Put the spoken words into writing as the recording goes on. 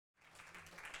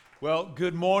Well,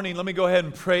 good morning. Let me go ahead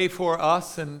and pray for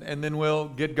us, and then we'll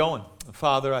get going.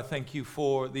 Father, I thank you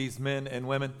for these men and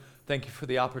women. Thank you for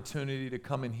the opportunity to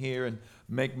come in here and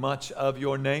make much of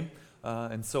your name.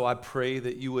 And so I pray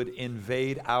that you would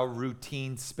invade our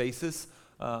routine spaces,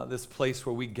 this place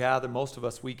where we gather, most of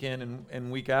us week in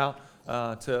and week out,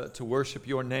 to worship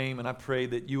your name. And I pray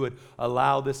that you would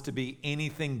allow this to be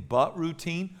anything but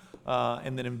routine.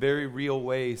 And that in very real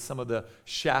ways, some of the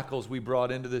shackles we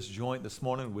brought into this joint this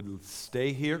morning would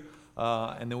stay here,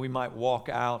 and then we might walk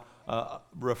out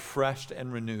refreshed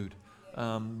and renewed.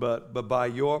 But by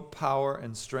your power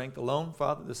and strength alone,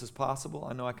 Father, this is possible.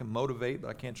 I know I can motivate, but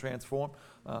I can't transform.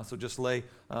 So just lay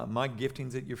my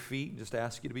giftings at your feet and just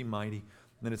ask you to be mighty.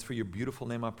 And then it's for your beautiful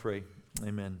name I pray.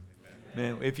 Amen.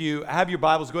 Man, if you have your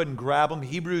Bibles, go ahead and grab them.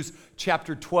 Hebrews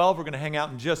chapter 12. We're going to hang out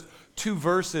in just 2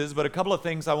 verses, but a couple of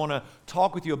things I want to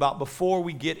talk with you about before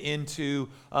we get into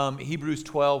Hebrews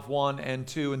 12, 1 and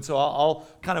 2. And so I'll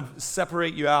kind of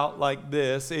separate you out like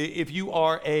this. If you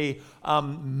are a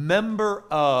member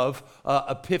of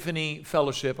Epiphany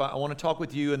Fellowship, I want to talk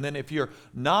with you. And then if you're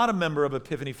not a member of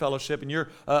Epiphany Fellowship and you're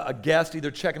a guest, either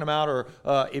checking them out, or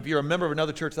if you're a member of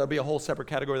another church, that'll be a whole separate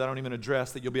category that I don't even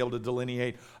address, that you'll be able to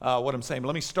delineate what I'm saying. But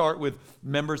let me start with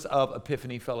members of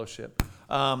Epiphany Fellowship.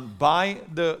 By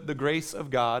the grace of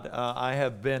God, I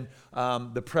have been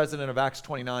the president of Acts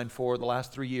 29 for the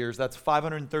last 3 years. That's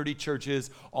 530 churches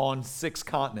on 6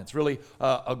 continents. Really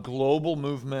a global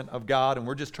movement of God, and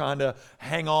we're just trying to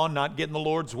hang on, not get in the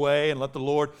Lord's way, and let the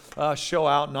Lord show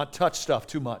out and not touch stuff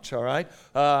too much, all right?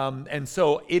 And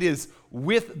so it is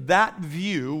with that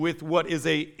view, with what is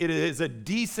it is a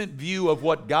decent view of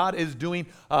what God is doing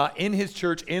in His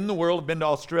church in the world. I've been to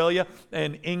Australia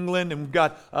and England, and we've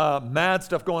got mad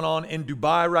stuff going on in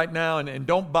Dubai right now. And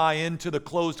don't buy into the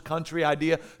closed country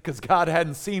idea, because God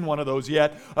hadn't seen one of those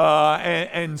yet.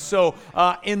 And so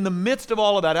in the midst of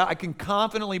all of that, I can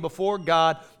confidently before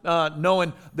God,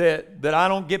 knowing that I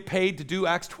don't get paid to do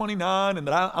Acts 29, and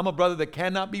that I'm a brother that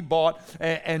cannot be bought,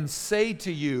 and say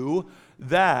to you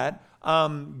that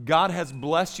God has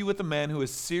blessed you with a man who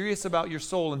is serious about your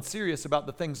soul and serious about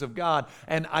the things of God.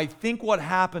 And I think what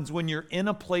happens when you're in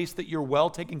a place that you're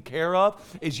well taken care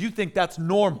of is you think that's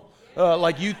normal.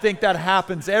 Like you think that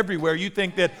happens everywhere. You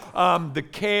think that the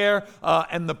care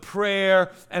and the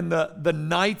prayer and the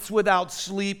nights without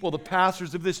sleep, well, the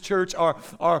pastors of this church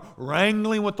are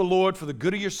wrangling with the Lord for the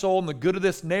good of your soul and the good of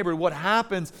this neighbor. What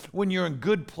happens when you're in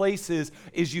good places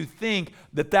is you think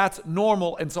that that's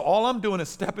normal. And so all I'm doing is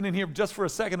stepping in here just for a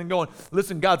second and going,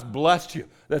 listen, God's blessed you.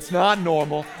 That's not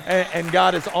normal. And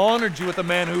God has honored you with a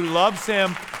man who loves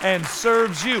Him and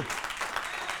serves you.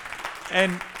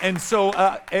 And so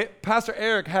Pastor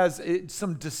Eric has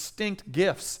some distinct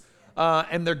gifts,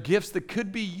 and they're gifts that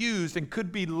could be used and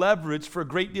could be leveraged for a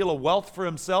great deal of wealth for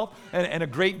himself and a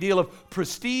great deal of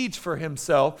prestige for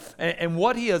himself. And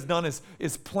what he has done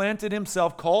is planted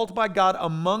himself, called by God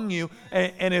among you,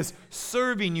 and is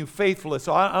serving you faithfully.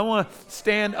 So I want to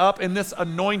stand up in this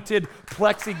anointed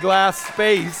plexiglass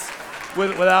space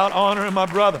without honoring my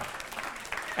brother.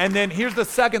 And then here's the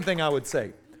second thing I would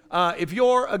say. If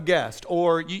you're a guest,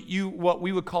 or you what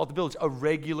we would call at the village a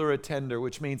regular attender,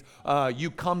 which means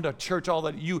you come to church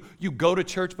you go to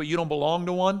church but you don't belong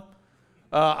to one,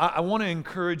 I want to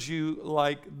encourage you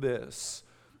like this.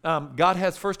 God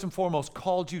has first and foremost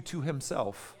called you to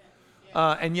Himself.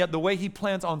 And yet the way He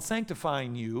plans on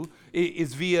sanctifying you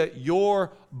is via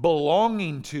your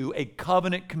belonging to a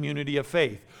covenant community of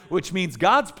faith. Which means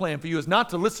God's plan for you is not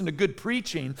to listen to good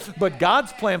preaching, but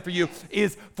God's plan for you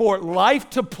is for life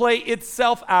to play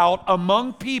itself out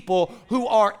among people who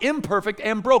are imperfect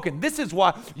and broken. This is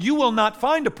why you will not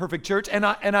find a perfect church, and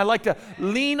I like to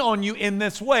lean on you in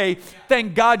this way.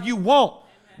 Thank God you won't.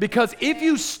 Because if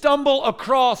you stumble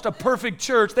across a perfect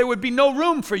church, there would be no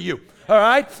room for you. All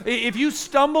right? If you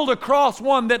stumbled across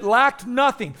one that lacked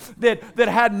nothing, that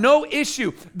had no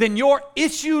issue, then your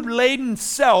issue-laden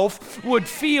self would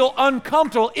feel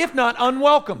uncomfortable, if not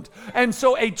unwelcomed. And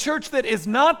so a church that is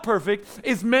not perfect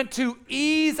is meant to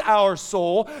ease our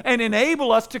soul and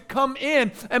enable us to come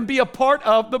in and be a part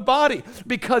of the body.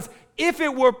 Because if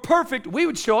it were perfect, we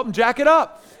would show up and jack it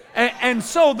up. And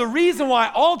so the reason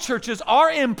why all churches are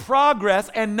in progress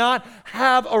and not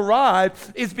have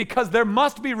arrived is because there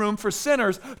must be room for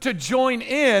sinners to join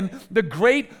in the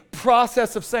great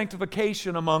process of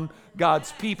sanctification among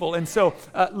God's people. And so,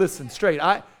 listen, straight.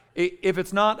 If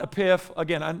it's not a piff,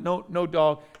 again, no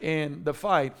dog in the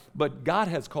fight, but God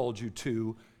has called you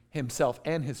to Himself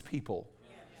and His people.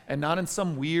 And not in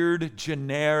some weird,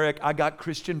 generic, I got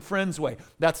Christian friends way.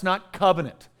 That's not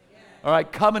covenant. All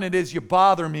right, covenant is you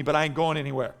bother me, but I ain't going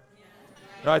anywhere.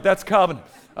 All right, that's covenant.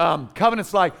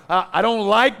 Covenant's like, I don't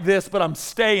like this, but I'm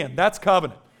staying. That's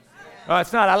covenant.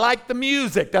 It's not, I like the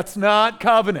music. That's not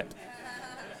covenant.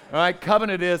 All right,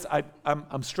 covenant is,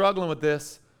 I'm struggling with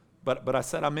this, but I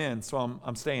said I'm in, so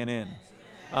I'm staying in.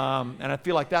 And I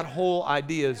feel like that whole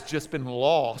idea has just been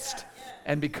lost.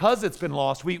 And because it's been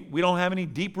lost, we don't have any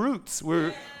deep roots.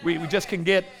 We just can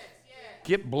get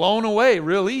blown away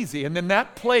real easy. And then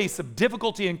that place of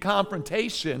difficulty and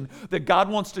confrontation that God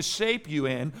wants to shape you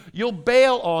in, you'll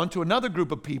bail on to another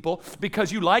group of people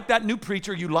because you like that new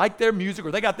preacher, you like their music,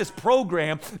 or they got this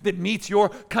program that meets your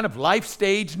kind of life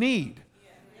stage need.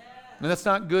 And that's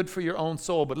not good for your own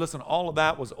soul. But listen, all of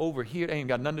that was over here. It ain't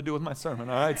got nothing to do with my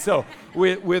sermon, all right? So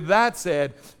with that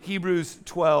said, Hebrews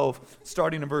 12,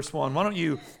 starting in verse 1. Why don't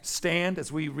you stand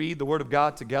as we read the Word of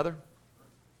God together?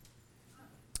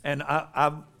 And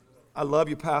I love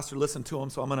you, Pastor. Listen to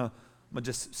him. So I'm gonna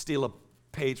just steal a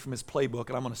page from his playbook,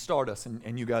 and I'm going to start us,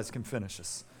 and you guys can finish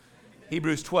us.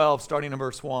 Hebrews 12, starting in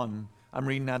verse 1. I'm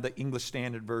reading out the English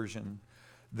Standard Version.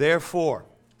 Therefore,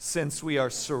 since we are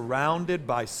surrounded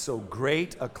by so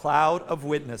great a cloud of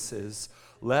witnesses,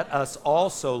 let us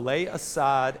also lay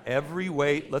aside every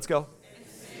weight. Let's go. And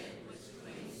sin which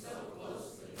clings so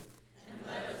closely, and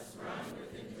let us run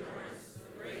with endurance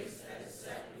the race that is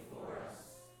set before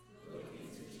us, looking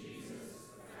to Jesus,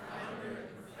 the founder and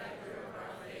perfecter of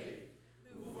our faith,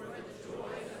 who for the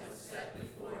joy that was set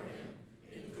before him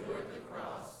endured the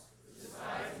cross,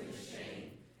 despising the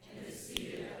shame, and is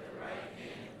seated at the right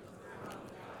hand of the throne of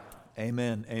God.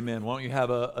 Amen. Amen. Why don't you have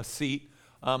a seat?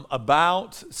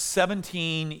 About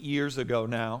 17 years ago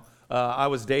now, I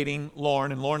was dating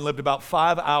Lauren, and Lauren lived about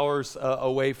 5 hours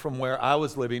away from where I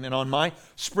was living. And on my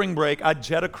spring break, I'd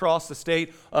jet across the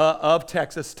state of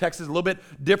Texas. Texas is a little bit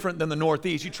different than the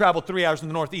Northeast. You travel 3 hours in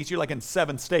the Northeast, you're like in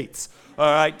 7 states.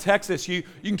 All right, Texas, you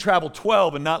can travel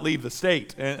 12 and not leave the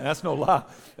state, and that's no lie.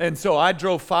 And so I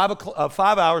drove 5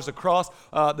 hours across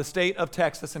the state of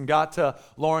Texas and got to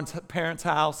Lauren's parents'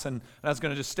 house, and I was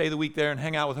going to just stay the week there and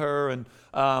hang out with her. And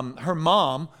her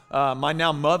mom, my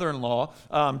now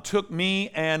mother-in-law, took me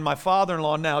and my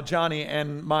father-in-law, now Johnny,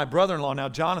 and my brother-in-law, now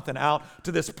Jonathan, out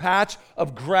to this patch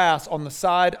of grass on the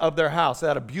side of their house. They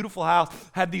had a beautiful house,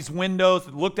 had these windows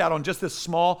that looked out on just this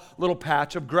small little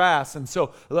patch of grass. And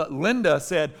so Linda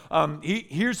said,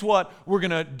 here's what we're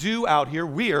going to do out here.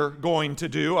 We're going to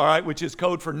do, all right, which is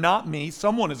code for not me.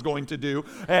 Someone is going to do.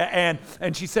 And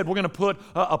she said, we're going to put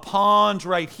a pond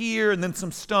right here and then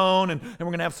some stone, and we're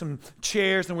going to have some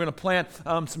chairs, and we're going to plant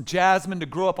some jasmine to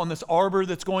grow up on this arbor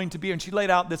that's going to be. And she laid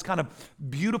out this kind of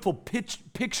beautiful,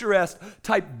 picturesque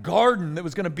type garden that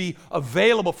was going to be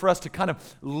available for us to kind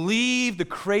of leave the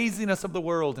craziness of the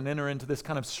world and enter into this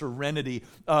kind of serenity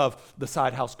of the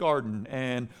side house garden.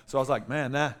 And so I was like,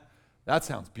 man, that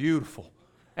sounds beautiful.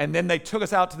 And then they took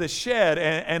us out to this shed,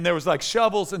 and there was like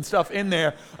shovels and stuff in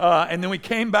there. And then we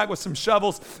came back with some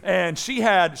shovels, and she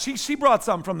brought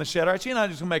something from the shed. All right, she and I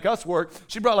just gonna make us work.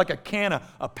 She brought like a can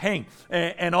of paint,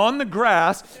 and on the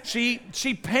grass, she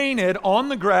painted on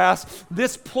the grass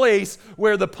this place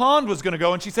where the pond was gonna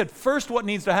go. And she said, first, what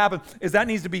needs to happen is that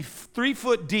needs to be 3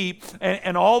 foot deep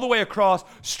and all the way across,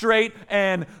 straight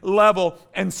and level.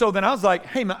 And so then I was like,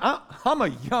 hey man, I'm a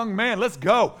young man. Let's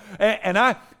go. And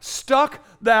I stuck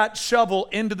that shovel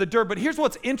into the dirt. But here's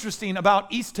what's interesting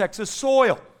about East Texas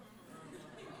soil.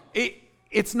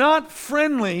 It's not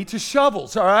friendly to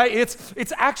shovels, all right?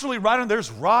 It's actually right on,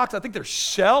 there's rocks. I think there's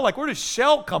shell. Like, where does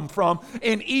shell come from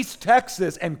in East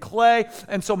Texas, and clay?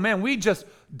 And so, man, we just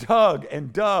dug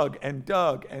and dug and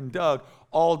dug and dug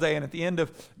all day. And at the end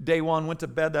of day one, went to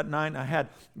bed that night, and I had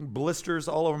blisters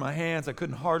all over my hands. I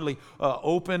couldn't hardly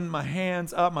open my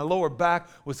hands up. My lower back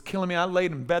was killing me. I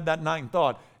laid in bed that night and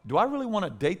thought, do I really want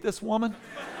to date this woman?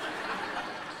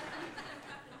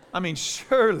 I mean,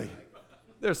 surely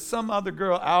there's some other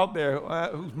girl out there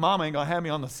whose mama ain't going to have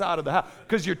me on the side of the house.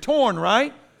 Because you're torn,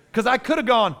 right? Because I could have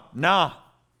gone, nah,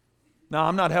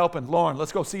 I'm not helping. Lauren,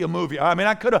 let's go see a movie. I mean,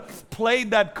 I could have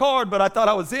played that card, but I thought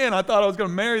I was in. I thought I was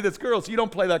going to marry this girl. So you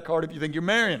don't play that card if you think you're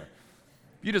marrying her.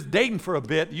 You're just dating for a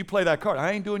bit. You play that card. I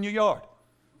ain't doing your yard.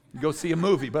 You go see a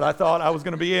movie, but I thought I was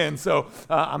going to be in, so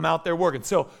I'm out there working.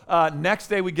 So next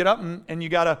day we get up, and you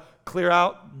got to clear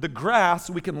out the grass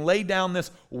so we can lay down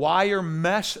this wire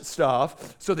mesh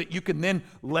stuff so that you can then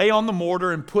lay on the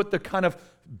mortar and put the kind of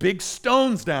big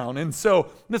stones down. And so,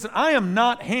 listen, I am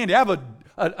not handy. I have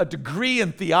a degree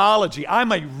in theology.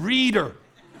 I'm a reader.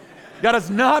 God has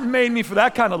not made me for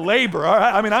that kind of labor, all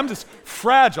right? I mean, I'm just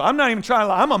fragile. I'm not even trying to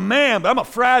lie. I'm a man, but I'm a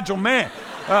fragile man.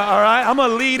 All right, I'm going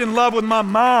to lead in love with my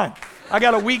mind. I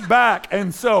got a week back.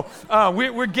 And so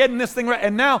we're getting this thing right.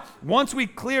 And now, once we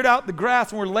cleared out the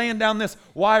grass and we're laying down this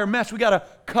wire mesh, we got to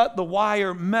cut the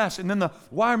wire mesh. And then the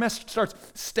wire mesh starts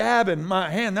stabbing my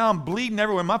hand. Now I'm bleeding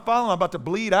everywhere. My father-in-law about to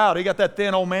bleed out. He got that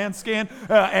thin old man skin.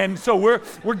 And so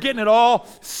we're getting it all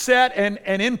set and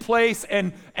in place.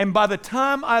 And by the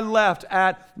time I left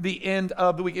at the end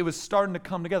of the week, it was starting to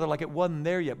come together like it wasn't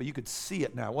there yet, but you could see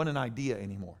it now. It wasn't an idea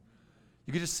anymore.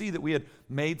 You could just see that we had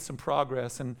made some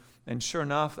progress, and sure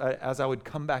enough, as I would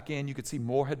come back in, you could see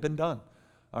more had been done.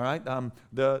 All right,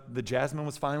 the jasmine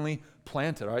was finally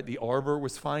planted. All right, the arbor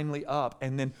was finally up,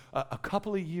 and then a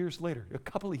couple of years later,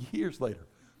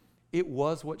 it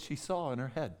was what she saw in her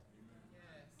head.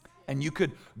 And you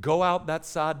could go out that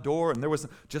side door, and there was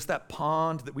just that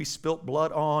pond that we spilt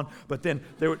blood on. But then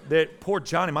poor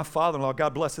Johnny, my father-in-law,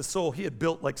 God bless his soul, he had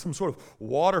built like some sort of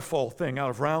waterfall thing out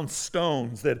of round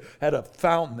stones that had a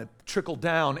fountain that trickled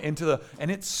down into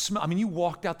and it smelled. I mean, you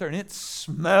walked out there and it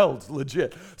smelled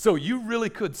legit. So you really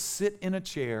could sit in a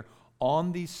chair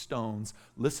on these stones,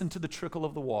 listen to the trickle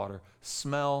of the water,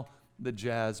 smell the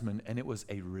jasmine, and it was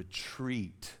a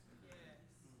retreat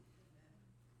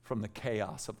from the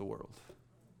chaos of the world.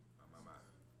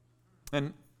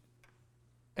 And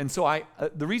so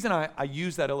the reason I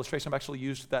use that illustration, I've actually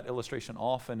used that illustration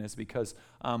often, is because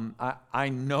I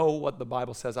know what the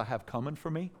Bible says I have coming for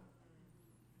me.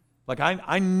 Like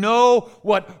I know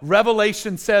what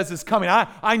Revelation says is coming.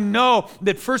 I know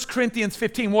that 1 Corinthians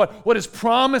 15, what is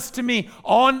promised to me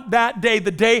on that day, the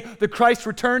day that Christ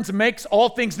returns and makes all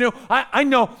things new, I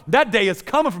know that day is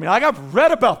coming for me. Like I've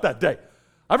read about that day.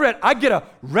 I get a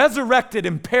resurrected,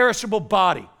 imperishable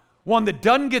body, one that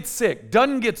doesn't get sick,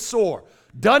 doesn't get sore,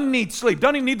 doesn't need sleep,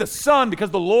 doesn't even need the sun,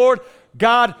 because the Lord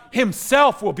God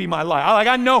himself will be my life.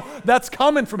 I know that's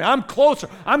coming for me. I'm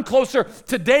closer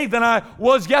today than I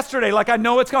was yesterday. Like I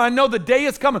know it's coming. I know the day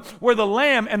is coming where the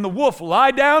lamb and the wolf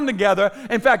lie down together.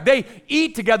 In fact, they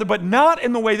eat together, but not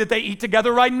in the way that they eat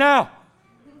together right now.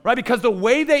 Right? Because the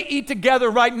way they eat together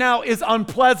right now is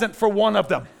unpleasant for one of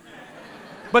them.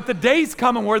 But the day's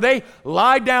coming where they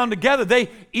lie down together. They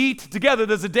eat together.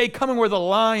 There's a day coming where the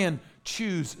lion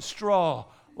chews straw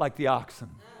like the oxen.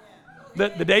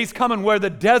 The day's coming where the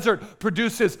desert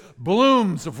produces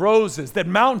blooms of roses, that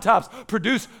mountaintops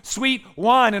produce sweet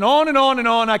wine, and on and on and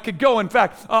on I could go. In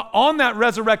fact, on that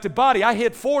resurrected body, I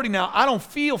hit 40 now. I don't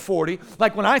feel 40.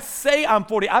 Like when I say I'm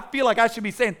 40, I feel like I should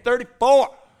be saying 34.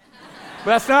 But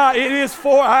that's not, it is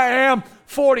 4. I am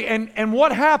 40. And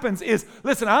what happens is,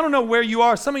 listen, I don't know where you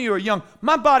are. Some of you are young.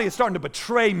 My body is starting to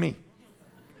betray me.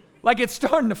 Like it's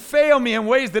starting to fail me in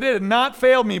ways that it had not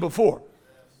failed me before.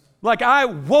 Like I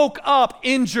woke up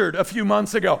injured a few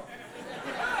months ago.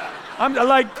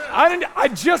 I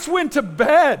just went to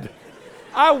bed.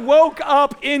 I woke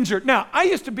up injured. Now, I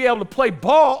used to be able to play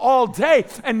ball all day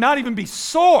and not even be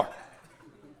sore.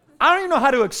 I don't even know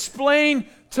how to explain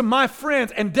to my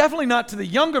friends, and definitely not to the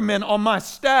younger men on my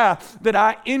staff, that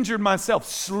I injured myself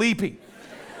sleeping.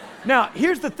 Now,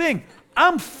 here's the thing.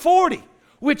 I'm 40,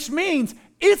 which means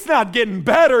it's not getting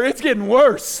better, it's getting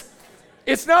worse.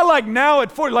 It's not like now at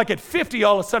 40, like at 50,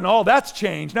 all of a sudden, oh, that's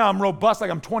changed. Now I'm robust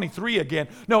like I'm 23 again.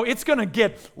 No, it's going to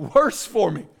get worse for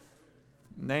me.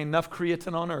 There ain't enough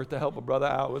creatine on earth to help a brother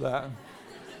out with that.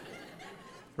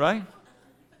 Right?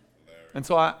 And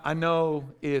so I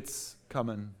know it's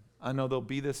coming. I know there'll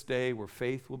be this day where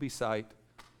faith will be sight.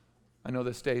 I know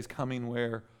this day is coming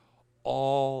where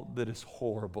all that is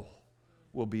horrible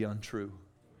will be untrue.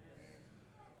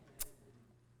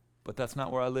 But that's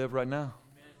not where I live right now.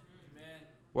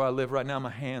 Where I live right now, my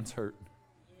hands hurt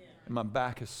and my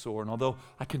back is sore. And although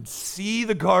I can see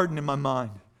the garden in my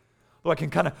mind, though I can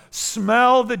kind of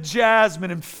smell the jasmine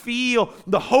and feel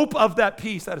the hope of that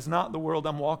peace, that is not the world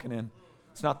I'm walking in.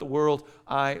 It's not the world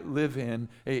I live in.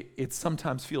 It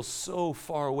sometimes feels so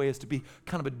far away as to be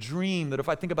kind of a dream that if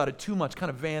I think about it too much, kind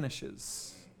of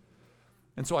vanishes.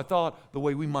 And so I thought the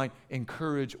way we might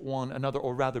encourage one another,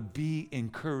 or rather be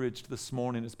encouraged this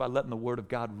morning, is by letting the Word of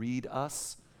God read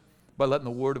us, by letting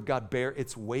the Word of God bear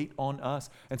its weight on us.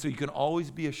 And so you can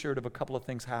always be assured of a couple of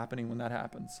things happening when that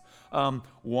happens.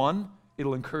 One,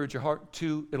 it'll encourage your heart.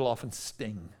 Two, it'll often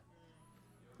sting.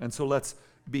 And so let's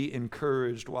be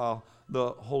encouraged while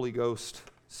the Holy Ghost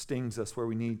stings us where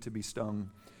we need to be stung.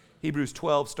 Hebrews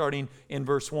 12, starting in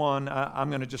verse 1. I'm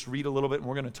going to just read a little bit and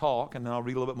we're going to talk, and then I'll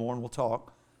read a little bit more and we'll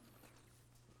talk.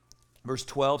 Verse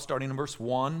 12, starting in verse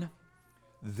 1.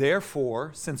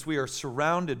 Therefore, since we are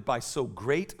surrounded by so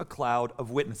great a cloud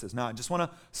of witnesses. Now, I just want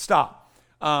to stop.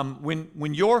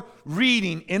 When you're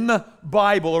reading in the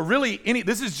Bible, or really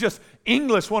this is just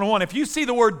English 101. If you see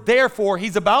the word therefore,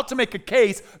 he's about to make a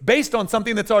case based on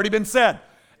something that's already been said.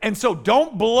 And so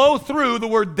don't blow through the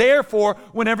word therefore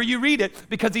whenever you read it,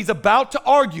 because he's about to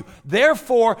argue.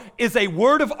 Therefore is a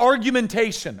word of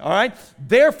argumentation, all right?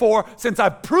 Therefore, since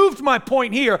I've proved my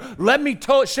point here, let me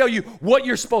show you what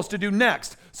you're supposed to do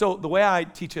next. So the way I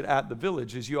teach it at the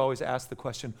Village is you always ask the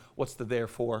question, what's the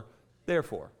therefore?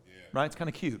 Therefore, right? It's kind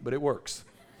of cute, but it works.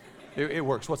 It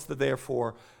works. What's the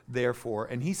therefore? Therefore.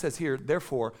 And he says here,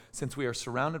 therefore, since we are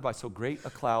surrounded by so great a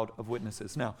cloud of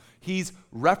witnesses. Now, he's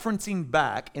referencing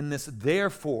back in this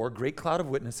therefore, great cloud of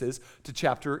witnesses, to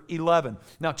chapter 11.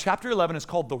 Now, chapter 11 is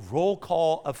called the roll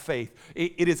call of faith.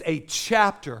 It is a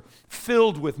chapter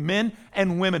filled with men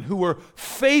and women who were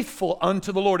faithful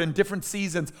unto the Lord in different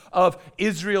seasons of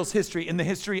Israel's history, in the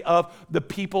history of the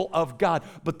people of God.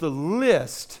 But the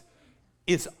list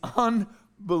is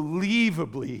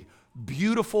unbelievably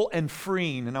beautiful and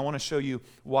freeing, and I want to show you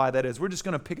why that is. We're just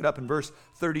going to pick it up in verse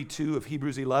 32 of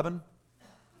Hebrews 11.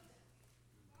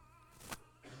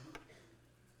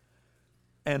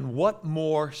 And what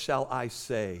more shall I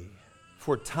say?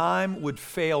 For time would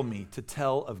fail me to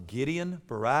tell of Gideon,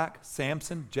 Barak,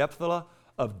 Samson, Jephthah,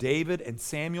 of David and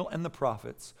Samuel and the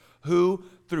prophets, who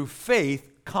through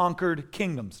faith conquered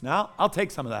kingdoms. Now, I'll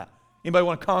take some of that. Anybody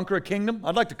want to conquer a kingdom?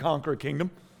 I'd like to conquer a kingdom.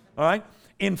 All right?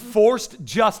 Enforced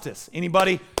justice.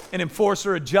 Anybody an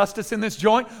enforcer of justice in this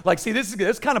joint? Like, see, this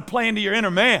is kind of playing to your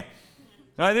inner man.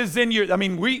 All right, this is in your, I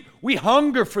mean, we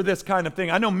hunger for this kind of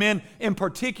thing. I know men in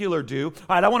particular do.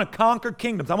 All right, I want to conquer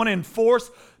kingdoms. I want to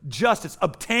enforce justice,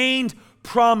 obtained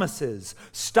promises,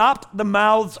 stopped the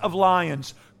mouths of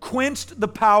lions, quenched the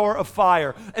power of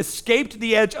fire, escaped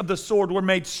the edge of the sword, were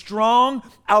made strong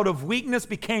out of weakness,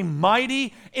 became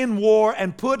mighty in war,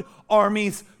 and put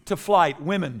armies to flight.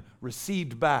 Women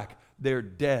received back their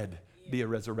dead via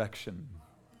resurrection.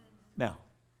 Now,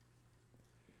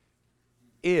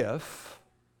 if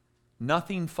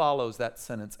nothing follows that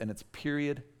sentence and it's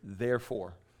period,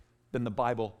 therefore, then the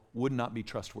Bible would not be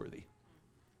trustworthy.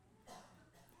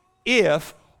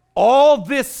 If all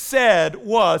this said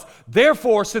was,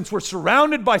 therefore, since we're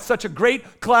surrounded by such a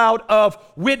great cloud of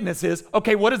witnesses,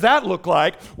 okay, what does that look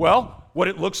like? Well, what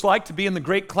it looks like to be in the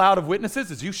great cloud of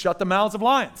witnesses is you shut the mouths of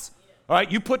lions. All right,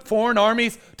 you put foreign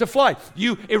armies to flight.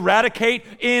 You eradicate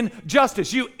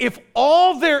injustice. If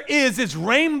all there is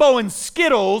rainbow and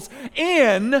Skittles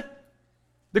in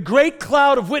the great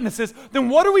cloud of witnesses, then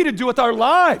what are we to do with our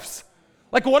lives?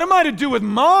 Like, what am I to do with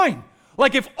mine?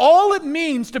 Like, if all it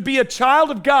means to be a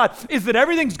child of God is that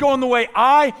everything's going the way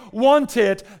I want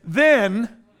it, then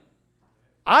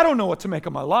I don't know what to make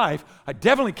of my life. I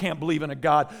definitely can't believe in a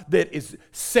God that is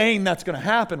saying that's going to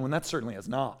happen when that certainly is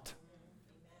not.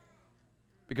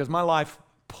 Because my life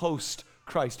post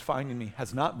Christ finding me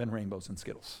has not been rainbows and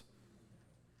Skittles.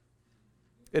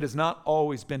 It has not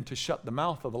always been to shut the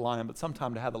mouth of the lion, but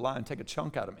sometimes to have the lion take a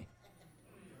chunk out of me.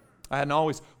 I hadn't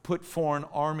always put foreign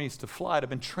armies to flight. I've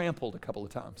been trampled a couple of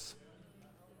times.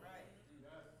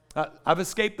 I've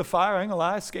escaped the fire. I ain't gonna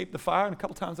lie, I escaped the fire, and a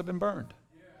couple times I've been burned.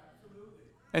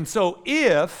 And so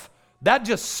if that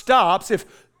just stops, if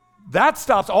that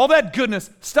stops, all that goodness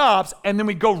stops, and then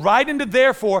we go right into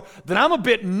therefore, then I'm a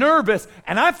bit nervous,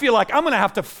 and I feel like I'm going to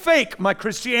have to fake my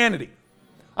Christianity.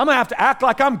 I'm going to have to act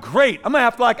like I'm great. I'm going to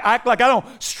have to act like I don't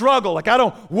struggle, like I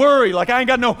don't worry, like I ain't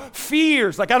got no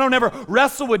fears, like I don't ever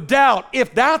wrestle with doubt.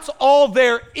 If that's all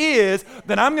there is,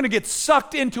 then I'm going to get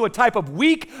sucked into a type of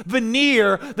weak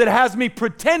veneer that has me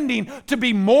pretending to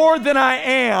be more than I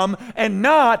am and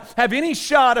not have any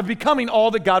shot of becoming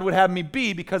all that God would have me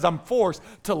be, because I'm forced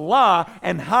to lie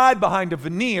and hide behind a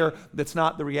veneer that's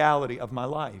not the reality of my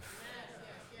life.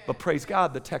 But praise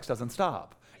God, the text doesn't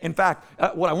stop. In fact,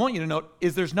 what I want you to note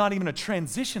is there's not even a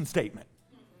transition statement.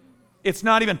 It's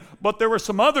not even, but there were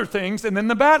some other things, and then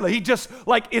the battle. He just,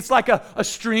 it's like a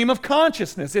stream of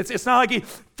consciousness. It's not like he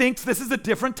thinks this is a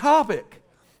different topic.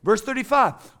 Verse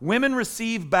 35, women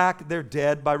receive back their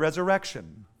dead by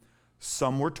resurrection.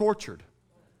 Some were tortured.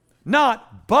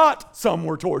 Not, but some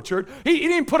were tortured. He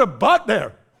didn't put a but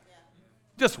there.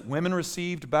 Just women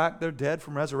received back their dead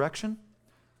from resurrection.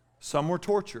 Some were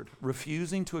tortured,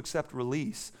 refusing to accept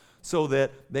release so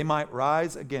that they might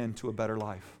rise again to a better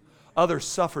life. Others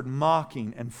suffered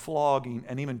mocking and flogging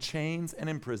and even chains and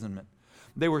imprisonment.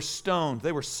 They were stoned.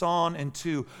 They were sawn in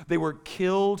two. They were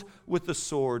killed with the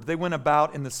sword. They went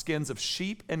about in the skins of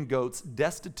sheep and goats,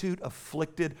 destitute,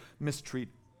 afflicted,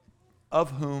 mistreated,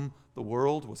 of whom the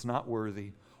world was not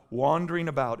worthy, wandering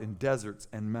about in deserts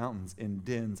and mountains, in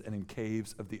dens and in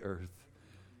caves of the earth.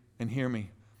 And hear me.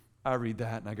 I read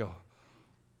that and I go,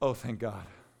 oh, thank God.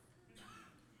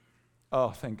 Oh,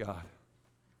 thank God.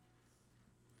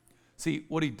 See,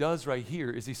 what he does right here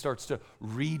is he starts to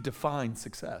redefine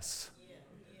success.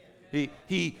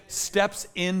 He steps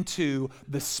into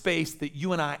the space that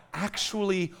you and I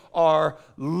actually are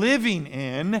living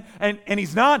in. And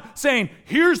he's not saying,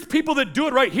 here's people that do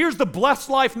it right. Here's the blessed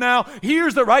life now.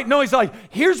 Here's the right. No, he's like,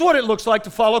 here's what it looks like to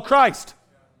follow Christ.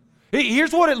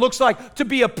 Here's what it looks like to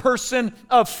be a person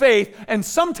of faith. And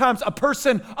sometimes a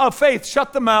person of faith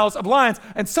shut the mouths of lions.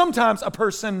 And sometimes a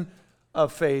person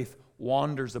of faith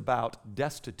wanders about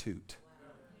destitute.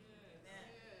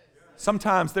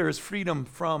 Sometimes there is freedom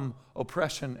from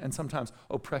oppression, and sometimes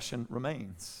oppression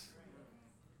remains.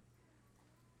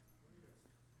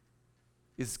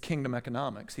 Is kingdom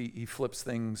economics. He flips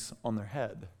things on their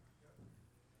head.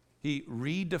 He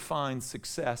redefines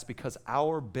success because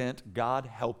our bent, God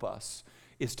help us,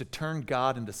 is to turn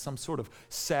God into some sort of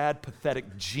sad,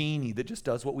 pathetic genie that just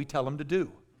does what we tell him to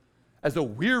do. As though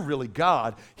we're really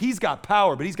God. He's got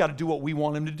power, but he's got to do what we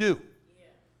want him to do.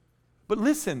 But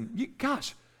listen,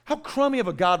 gosh, how crummy of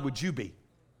a God would you be?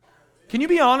 Can you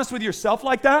be honest with yourself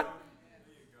like that?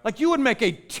 Like you would make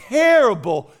a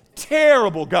terrible,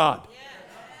 terrible God.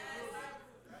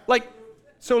 Like,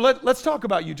 so let's talk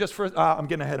about you just for, I'm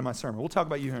getting ahead of my sermon. We'll talk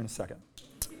about you here in a second.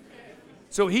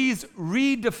 So he's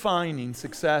redefining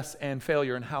success and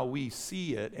failure and how we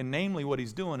see it. And namely what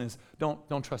he's doing is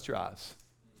don't trust your eyes.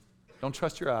 Don't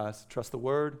trust your eyes. Trust the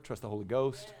Word. Trust the Holy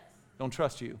Ghost. Don't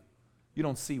trust you. You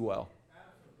don't see well.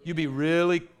 You be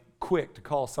really quick to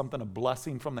call something a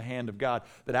blessing from the hand of God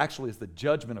that actually is the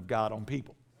judgment of God on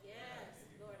people.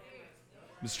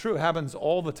 It's true. It happens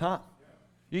all the time.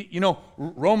 You know,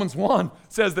 Romans 1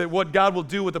 says that what God will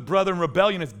do with a brother in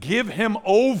rebellion is give him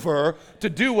over to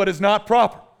do what is not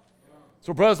proper.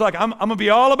 So brother's like, I'm going to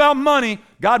be all about money.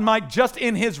 God might just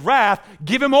in his wrath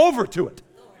give him over to it.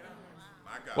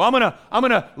 Well, I'm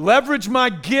gonna leverage my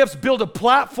gifts, build a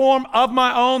platform of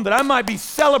my own that I might be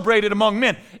celebrated among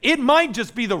men. It might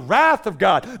just be the wrath of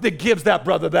God that gives that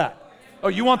brother that. Oh,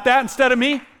 you want that instead of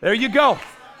me? There you go.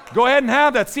 Go ahead and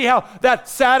have that. See how that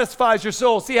satisfies your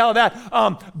soul. See how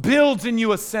that builds in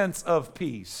you a sense of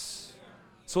peace.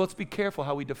 So let's be careful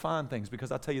how we define things,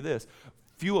 because I'll tell you this.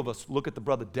 Few of us look at the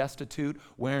brother destitute,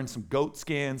 wearing some goat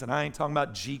skins, and I ain't talking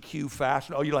about GQ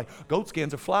fashion. Oh, you're like, goat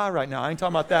skins are fly right now. I ain't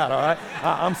talking about that, all right?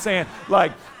 I'm saying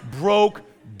like broke,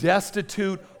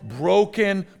 destitute,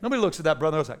 broken. Nobody looks at that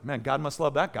brother and goes like, man, God must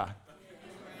love that guy.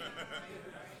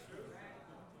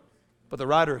 But the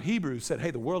writer of Hebrews said, hey,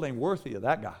 the world ain't worthy of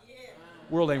that guy.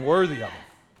 World ain't worthy of him.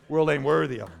 World ain't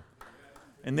worthy of him.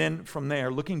 And then from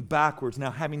there, looking backwards,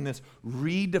 now having this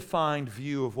redefined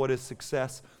view of what is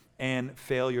success and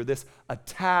failure, this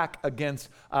attack against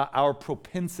our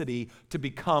propensity to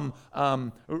become,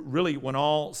 really, when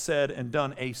all said and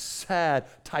done, a sad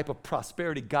type of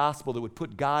prosperity gospel that would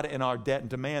put God in our debt and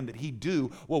demand that he do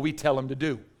what we tell him to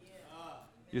do.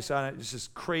 It's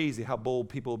just crazy how bold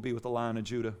people will be with the Lion of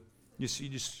Judah. You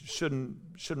just shouldn't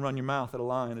run your mouth at a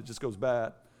lion. It just goes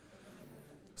bad.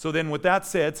 So then with that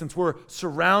said, since we're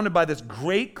surrounded by this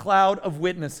great cloud of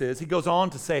witnesses, he goes on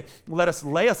to say, let us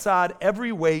lay aside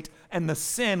every weight and the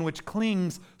sin which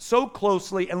clings so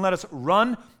closely, and let us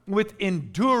run with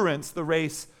endurance the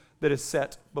race that is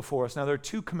set before us. Now, there are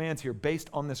two commands here based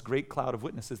on this great cloud of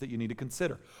witnesses that you need to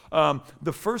consider.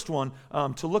 The first one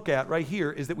to look at right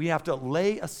here is that we have to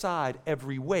lay aside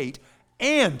every weight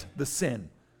and the sin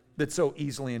that so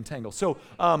easily entangles. So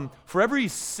for every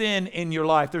sin in your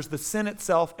life, there's the sin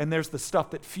itself and there's the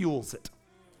stuff that fuels it.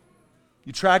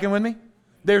 You tracking with me?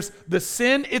 There's the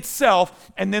sin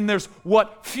itself, and then there's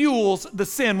what fuels the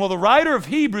sin. Well, the writer of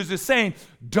Hebrews is saying,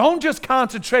 don't just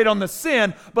concentrate on the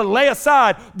sin, but lay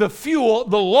aside the fuel,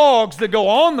 the logs that go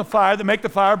on the fire that make the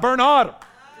fire burn hotter.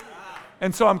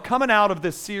 And so I'm coming out of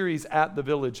this series at the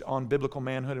Village on biblical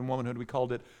manhood and womanhood. We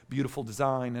called it Beautiful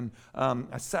Design. And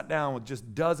I sat down with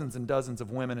just dozens and dozens of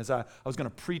women as I was going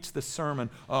to preach this sermon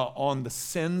on the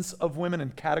sins of women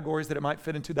and categories that it might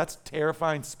fit into. That's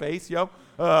terrifying space, yo.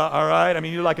 All right? I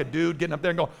mean, you're like a dude getting up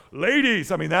there and going, ladies,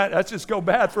 I mean, that's just go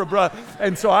bad for a brother.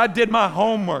 And so I did my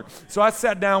homework. So I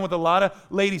sat down with a lot of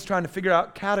ladies trying to figure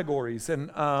out categories.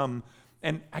 And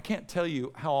I can't tell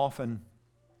you how often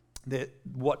that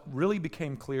what really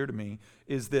became clear to me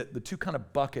is that the two kind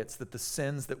of buckets that the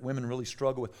sins that women really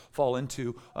struggle with fall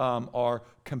into are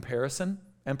comparison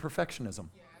and perfectionism.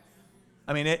 Yes.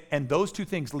 I mean, and those two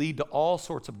things lead to all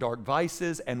sorts of dark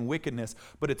vices and wickedness,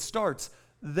 but it starts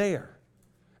there.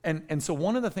 And so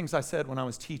one of the things I said when I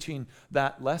was teaching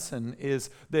that lesson is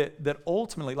that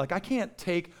ultimately, like I can't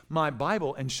take my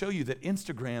Bible and show you that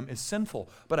Instagram is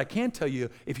sinful, but I can tell you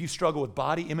if you struggle with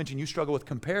body image and you struggle with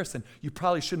comparison, you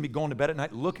probably shouldn't be going to bed at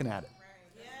night looking at it.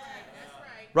 Right. Yeah, that's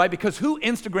right. Right? Because who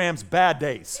Instagrams bad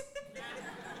days?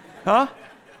 Huh?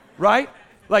 Right?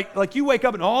 Like you wake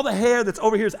up and all the hair that's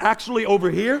over here is actually over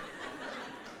here.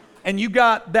 And you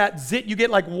got that zit you get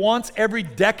like once every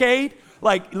decade.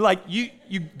 Like you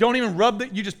don't even rub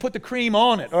it, you just put the cream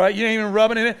on it, all right? You ain't even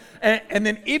rubbing it in. And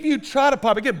then if you try to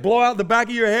pop it, get blow out the back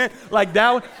of your head like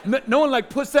that one. No one like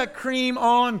puts that cream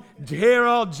on, hair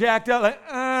all jacked up, like,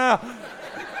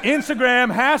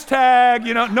 Instagram,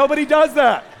 hashtag, nobody does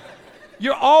that.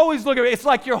 You're always looking, it's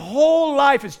like your whole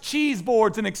life is cheese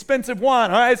boards and expensive wine,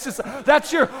 all right? It's just,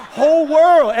 that's your whole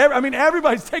world.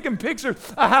 Everybody's taking pictures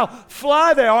of how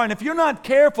fly they are, and if you're not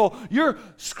careful, you're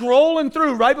scrolling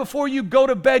through right before you go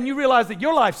to bed, and you realize that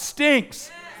your life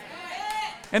stinks.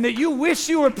 And that you wish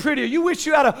you were prettier. You wish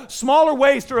you had a smaller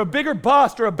waist or a bigger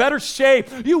bust or a better shape.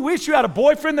 You wish you had a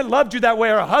boyfriend that loved you that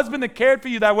way or a husband that cared for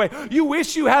you that way. You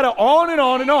wish you had it on and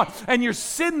on and on. And you're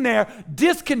sitting there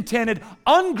discontented,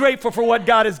 ungrateful for what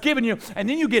God has given you. And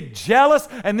then you get jealous.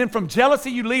 And then from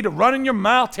jealousy, you lead to running your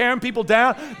mouth, tearing people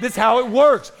down. This is how it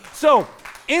works. So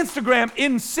Instagram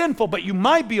isn't sinful, but you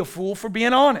might be a fool for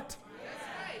being on it.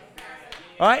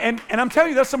 All right? And I'm telling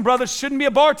you, there's some brothers shouldn't be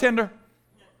a bartender.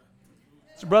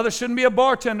 Your brother shouldn't be a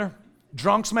bartender.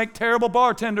 Drunks make terrible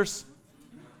bartenders.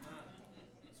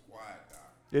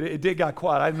 It did got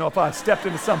quiet. I didn't know if I stepped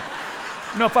into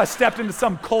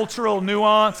some cultural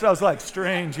nuance. I was like,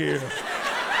 strange here.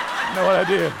 You know what I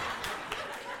did?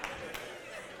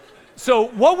 So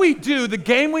what we do, the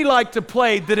game we like to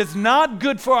play that is not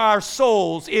good for our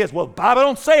souls is, well, Bible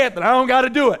don't say it, then I don't got to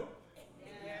do it.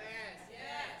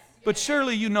 But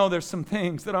surely you know there's some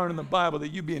things that aren't in the Bible that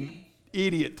you'd be an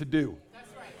idiot to do.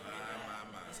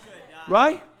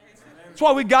 Right? That's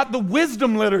why we got the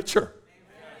wisdom literature.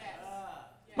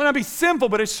 Might not be simple,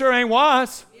 but it sure ain't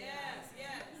wise.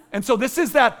 And so this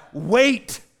is that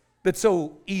weight that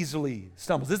so easily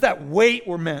stumbles. This is that weight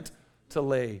we're meant to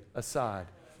lay aside.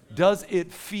 Does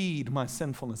it feed my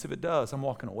sinfulness? If it does, I'm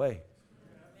walking away.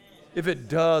 If it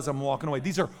does, I'm walking away.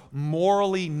 These are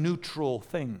morally neutral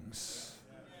things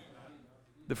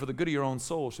that for the good of your own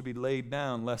soul should be laid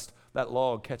down lest that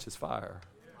log catches fire.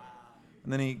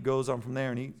 And then he goes on from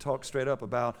there and he talks straight up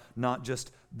about not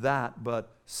just that, but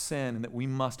sin, and that we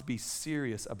must be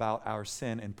serious about our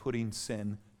sin and putting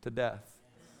sin to death.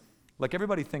 Like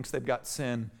everybody thinks they've got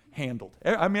sin handled.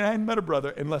 I mean, I ain't met a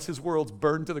brother unless his world's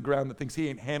burned to the ground that thinks he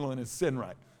ain't handling his sin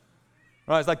right.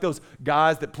 Right? It's like those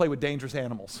guys that play with dangerous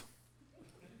animals.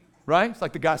 Right? It's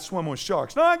like the guy swimming with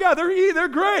sharks. No, God, they're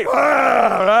great.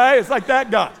 Right? It's like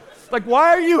that guy. Like, why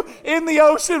are you in the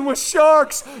ocean with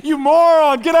sharks? You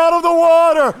moron, get out of the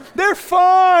water. They're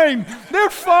fine. They're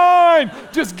fine.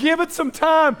 Just give it some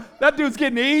time. That dude's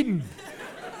getting eaten.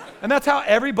 And that's how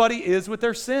everybody is with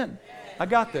their sin. I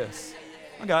got this.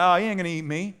 He ain't going to eat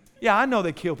me. Yeah, I know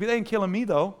they kill people. They ain't killing me,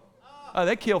 though.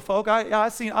 They kill folk. I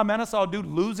saw a dude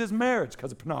lose his marriage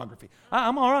because of pornography.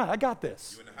 I'm all right. I got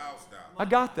this. You in the house now. I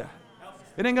got that.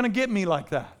 It ain't going to get me like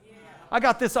that. I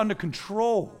got this under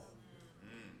control.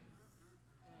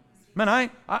 Man,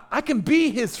 I can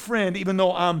be his friend even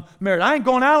though I'm married. I ain't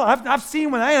going out. I've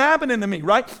seen when that ain't happening to me,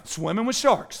 right? Swimming with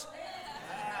sharks.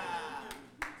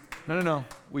 No.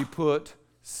 We put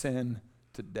sin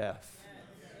to death.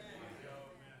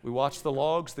 We watch the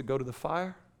logs that go to the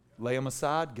fire, lay them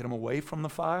aside, get them away from the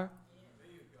fire,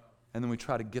 and then we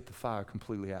try to get the fire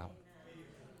completely out.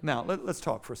 Now, let's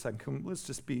talk for a second. Let's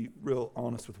just be real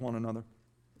honest with one another.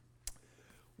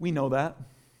 We know that.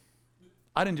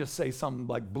 I didn't just say something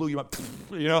like blew you up,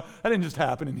 that didn't just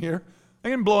happen in here. I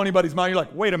didn't blow anybody's mind. You're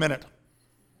like, wait a minute.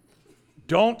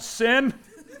 Don't sin?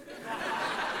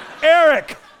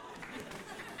 Eric,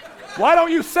 why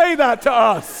don't you say that to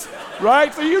us?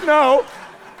 Right? So you know.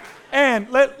 And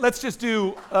let's just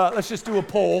do a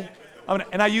poll.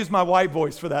 And I use my white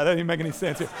voice for that. That didn't make any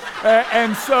sense here.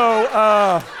 So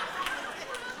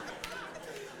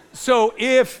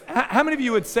how many of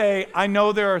you would say, I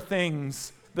know there are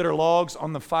things that are logs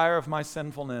on the fire of my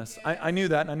sinfulness. I knew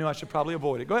that, and I knew I should probably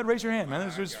avoid it. Go ahead, raise your hand, man.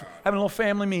 We're just having a little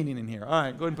family meeting in here. All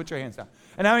right, go ahead and put your hands down.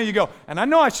 And how many of you go, and I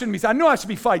know I should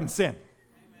be fighting sin.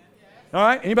 All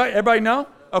right, everybody know?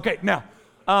 Okay, now,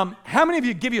 how many of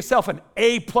you give yourself an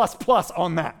A++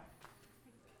 on that?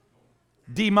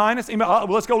 D-? Let's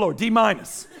go lower, D-.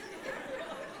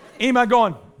 Anybody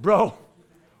going, bro,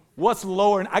 what's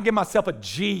lower? I give myself a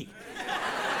G.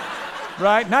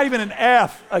 Right? Not even an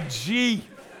F, a G.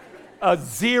 A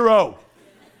 0,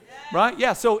 right?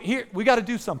 Yeah, so here, we got to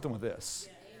do something with this.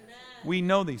 We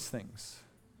know these things.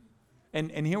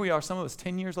 And here we are, some of us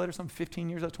 10 years later, some 15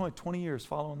 years later, 20 years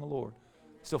following the Lord.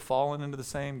 Still falling into the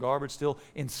same garbage, still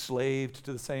enslaved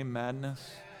to the same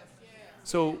madness.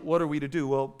 So what are we to do?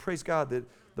 Well, praise God that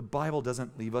the Bible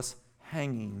doesn't leave us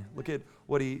hanging. Look at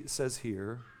what he says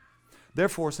here.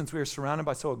 Therefore, since we are surrounded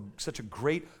by such a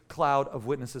great cloud of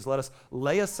witnesses, let us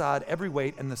lay aside every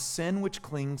weight and the sin which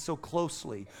clings so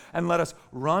closely, and let us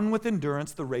run with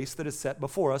endurance the race that is set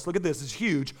before us. Look at this, it's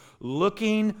huge.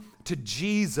 Looking to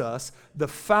Jesus, the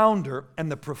founder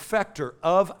and the perfecter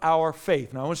of our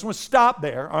faith. Now, I just want to stop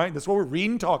there, all right? That's what we're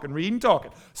reading, talking.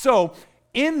 So,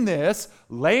 in this,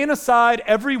 laying aside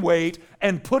every weight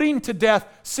and putting to death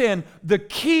sin, the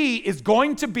key is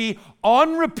going to be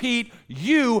on repeat,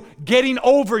 you getting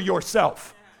over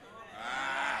yourself.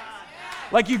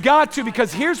 Like you got to,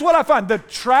 because here's what I find. The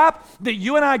trap that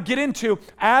you and I get into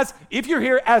if you're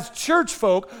here as church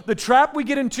folk, the trap we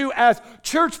get into as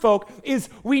church folk is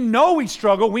we know we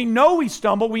struggle, we know we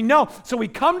stumble, we know. So we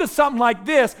come to something like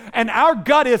this and our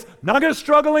gut is, not going to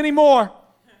struggle anymore.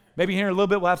 Maybe here in a little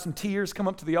bit we'll have some tears come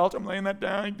up to the altar. I'm laying that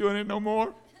down, I ain't doing it no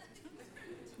more.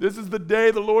 This is the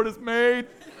day the Lord has made.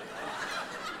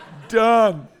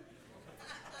 Done.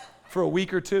 For a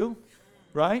week or two,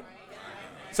 right?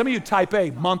 Some of you type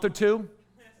A, month or two.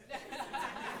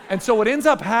 And so what ends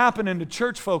up happening to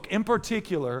church folk in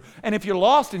particular, and if you're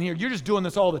lost in here, you're just doing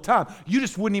this all the time. You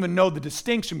just wouldn't even know the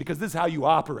distinction because this is how you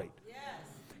operate. Yes.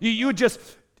 You would just,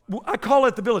 I call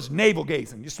it the village navel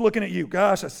gazing. Just looking at you.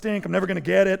 Gosh, I stink. I'm never going to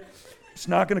get it. Just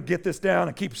not going to get this down.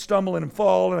 I keep stumbling and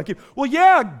falling. Well,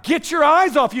 yeah, get your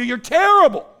eyes off you. You're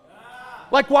terrible.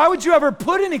 Like, why would you ever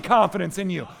put any confidence in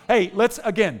you? Hey,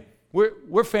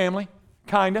 we're family,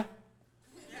 kind of.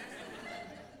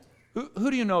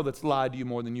 Who do you know that's lied to you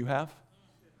more than you have?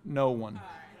 No one.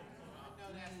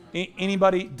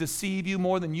 Anybody deceive you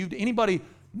more than you've? Anybody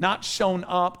not shown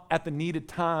up at the needed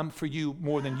time for you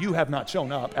more than you have not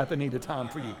shown up at the needed time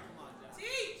for you?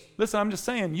 Listen, I'm just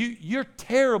saying, you're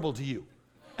terrible to you.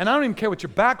 And I don't even care what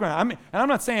your background. I'm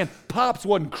not saying Pops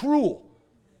wasn't cruel.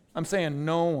 I'm saying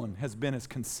no one has been as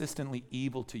consistently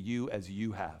evil to you as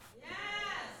you have.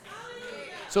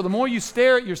 So the more you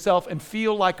stare at yourself and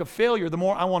feel like a failure, the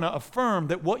more I want to affirm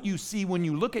that what you see when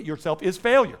you look at yourself is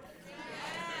failure.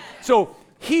 So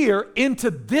here,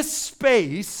 into this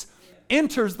space,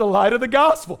 enters the light of the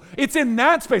gospel. It's in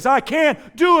that space. I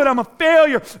can't do it. I'm a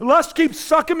failure. Lust keeps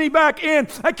sucking me back in.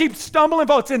 I keep stumbling.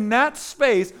 It's in that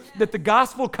space that the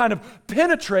gospel kind of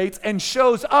penetrates and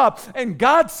shows up. And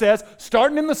God says,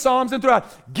 starting in the Psalms and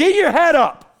throughout, get your head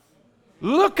up.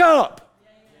 Look up.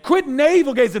 Quit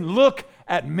navel gazing. Look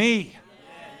at me,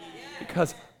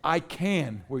 because I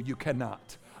can where you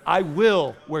cannot. I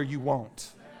will where you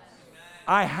won't.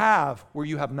 I have where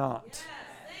you have not.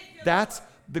 That's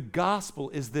the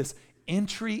gospel, is this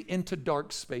entry into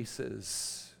dark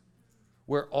spaces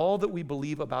where all that we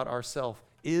believe about ourselves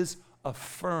is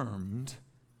affirmed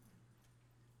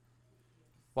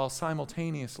while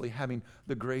simultaneously having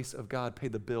the grace of God pay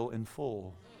the bill in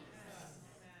full.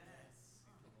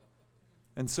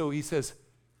 And so he says,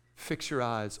 fix your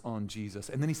eyes on Jesus.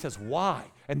 And then he says, why?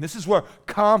 And this is where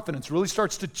confidence really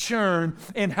starts to churn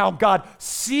in how God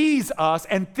sees us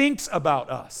and thinks about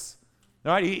us.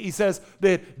 All right, he says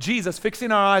that Jesus,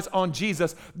 fixing our eyes on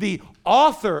Jesus, the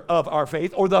author of our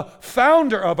faith, or the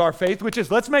founder of our faith, which is,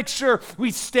 let's make sure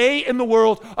we stay in the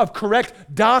world of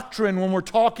correct doctrine when we're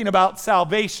talking about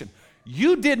salvation.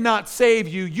 You did not save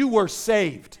you, you were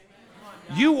saved.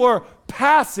 You were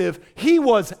passive, he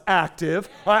was active.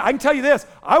 I can tell you this,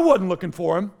 I wasn't looking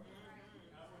for him.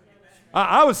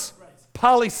 I was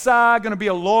poli-sci, going to be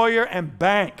a lawyer and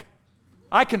bank.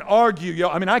 I can argue,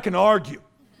 I can argue.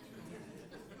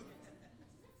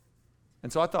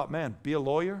 And so I thought, man, be a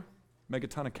lawyer, make a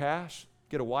ton of cash,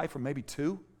 get a wife or maybe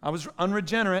two. I was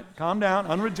unregenerate, calm down,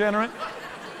 unregenerate.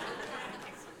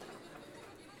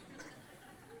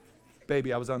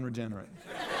 Baby, I was unregenerate.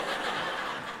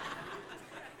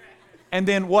 And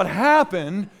then what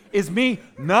happened is me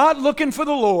not looking for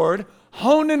the Lord,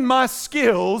 honing my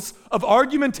skills of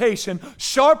argumentation,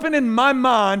 sharpening my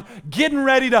mind, getting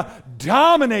ready to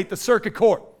dominate the circuit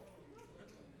court.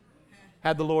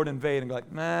 Had the Lord invade and go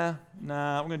like, nah,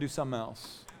 we're going to do something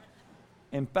else.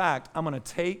 In fact, I'm going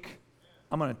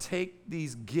to take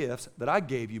these gifts that I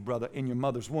gave you, brother, in your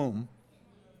mother's womb,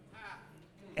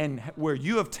 and where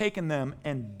you have taken them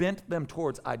and bent them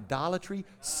towards idolatry,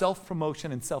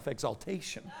 self-promotion, and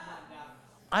self-exaltation.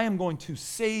 I am going to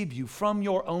save you from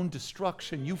your own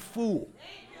destruction, you fool,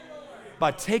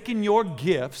 by taking your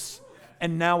gifts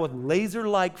and now with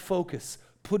laser-like focus,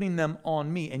 putting them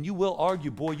on me. And you will argue,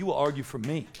 boy, you will argue for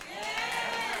me.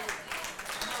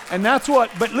 And that's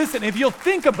but listen, if you'll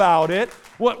think about it,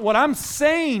 what I'm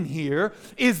saying here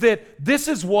is that this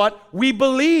is what we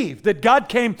believe, that God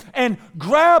came and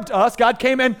grabbed us, God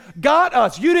came and got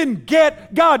us. You didn't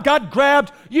get God, God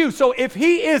grabbed you. So if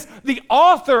he is the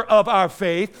author of our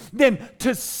faith, then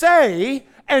to say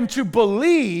and to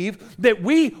believe that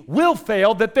we will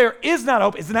fail, that there is not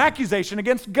hope, is an accusation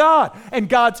against God and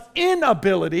God's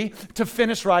inability to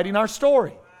finish writing our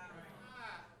story.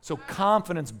 So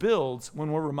confidence builds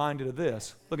when we're reminded of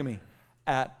this. Look at me.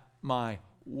 At my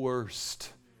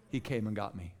worst, he came and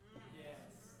got me.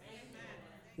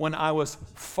 When I was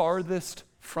farthest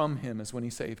from him is when he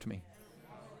saved me.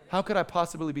 How could I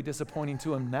possibly be disappointing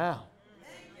to him now?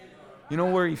 You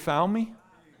know where he found me?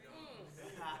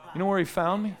 You know where he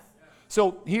found me?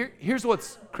 So here's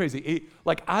what's crazy.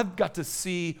 I've got to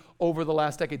see over the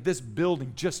last decade, this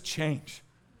building just change.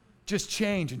 Just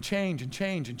change and change and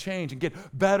change and change and get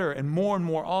better and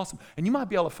more awesome. And you might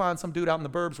be able to find some dude out in the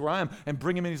burbs where I am and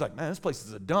bring him in. He's like, man, this place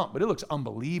is a dump, but it looks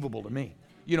unbelievable to me.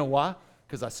 You know why?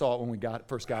 Because I saw it when y'all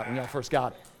first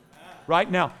got it. Right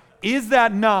now, is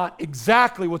that not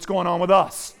exactly what's going on with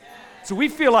us? So we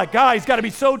feel like, God, he's got to be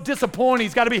so disappointed.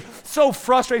 He's got to be so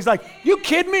frustrated. He's like, you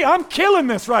kidding me? I'm killing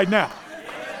this right now.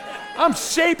 I'm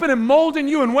shaping and molding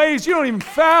you in ways you don't even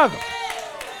fathom.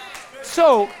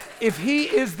 So if he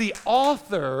is the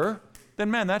author,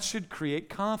 then man, that should create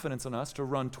confidence in us to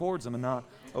run towards him and not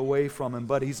away from him.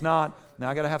 But he's not. Now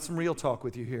I got to have some real talk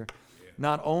with you here.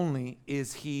 Not only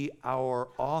is he our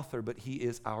author, but he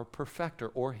is our perfecter,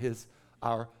 or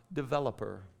our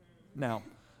developer. Now,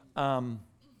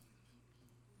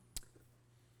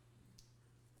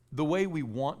 the way we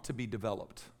want to be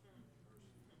developed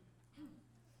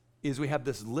is we have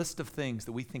this list of things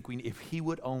that we think if he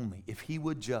would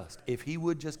just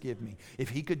give me, if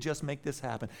he could just make this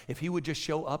happen, if he would just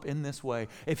show up in this way,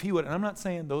 and I'm not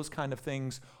saying those kind of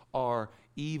things are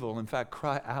evil. In fact,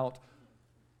 cry out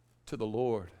to the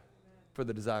Lord for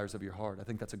the desires of your heart. I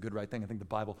think that's a good right thing. I think the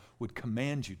Bible would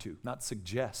command you to, not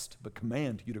suggest, but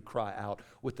command you to cry out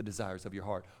with the desires of your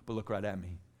heart. But look right at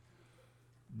me.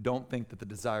 Don't think that the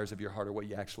desires of your heart are what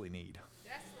you actually need.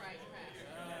 That's right,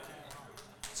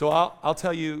 Pastor. So I'll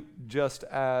tell you, just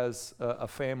as a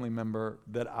family member,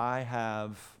 that I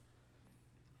have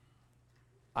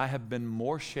been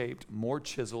more shaped, more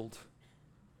chiseled,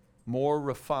 more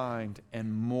refined,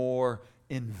 and more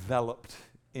enveloped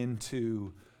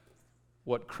into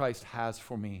what Christ has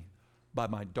for me by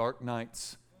my dark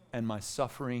nights and my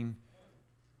suffering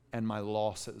and my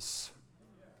losses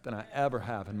than I ever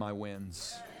have in my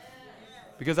wins.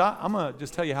 Because I'm going to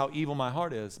just tell you how evil my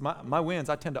heart is. My wins,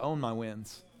 I tend to own my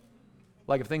wins.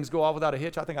 Like if things go off without a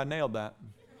hitch, I think I nailed that.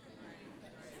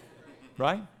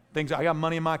 Right? I got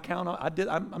money in my account.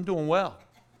 I'm doing well.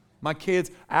 My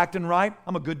kids acting right,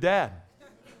 I'm a good dad.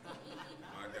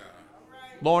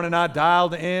 Lauren and I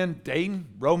dialed in, dating,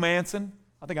 romancing.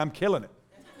 I think I'm killing it.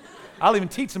 I'll even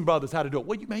teach some brothers how to do it.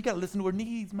 Well, you got to listen to her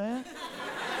needs, man.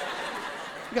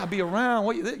 You got to be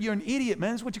around. You're an idiot,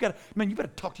 man. This is what you got to, man, you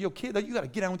better talk to your kid. You got to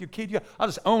get on with your kid. I'll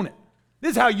just own it.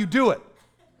 This is how you do it.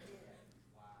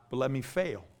 But let me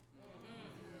fail.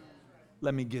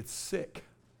 Let me get sick.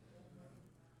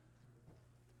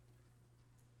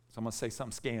 So I'm going to say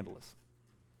something scandalous.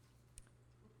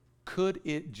 Could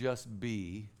it just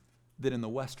be that in the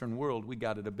Western world we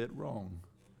got it a bit wrong?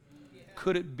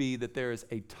 Could it be that there is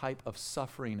a type of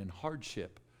suffering and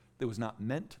hardship that was not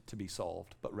meant to be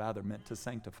solved, but rather meant to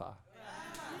sanctify?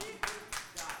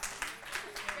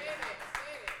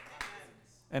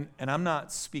 And I'm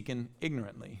not speaking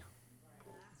ignorantly.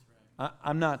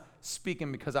 I'm not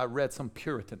speaking because I read some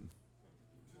Puritan.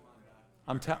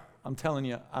 I'm telling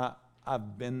you,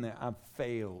 I've been there. I've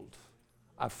failed.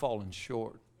 I've fallen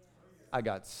short. I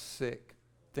got sick.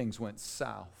 Things went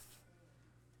south.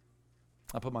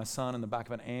 I put my son in the back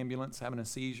of an ambulance having a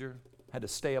seizure. Had to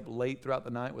stay up late throughout the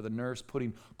night with a nurse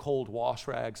putting cold wash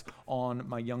rags on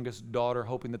my youngest daughter,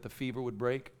 hoping that the fever would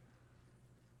break.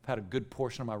 I've had a good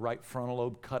portion of my right frontal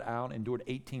lobe cut out, endured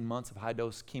 18 months of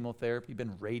high-dose chemotherapy,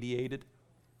 been radiated.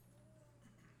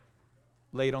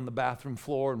 Laid on the bathroom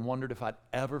floor and wondered if I'd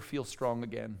ever feel strong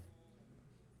again.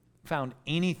 Found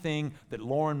anything that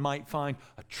Lauren might find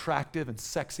attractive and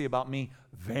sexy about me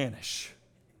vanish.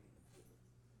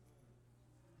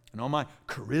 And all my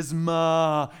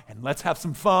charisma and let's have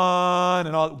some fun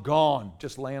and all gone,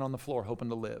 just laying on the floor hoping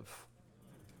to live.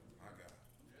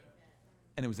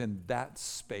 And it was in that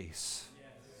space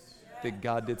that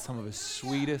God did some of his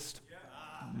sweetest,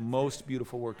 most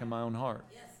beautiful work in my own heart.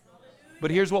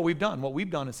 But here's what we've done. What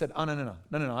we've done is said, oh, no,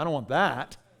 I don't want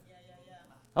that.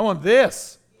 I want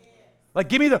this. Like,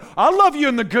 give me I love you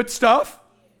in the good stuff.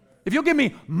 If you'll give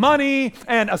me money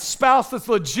and a spouse that's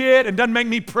legit and doesn't make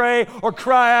me pray or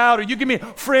cry out, or you give me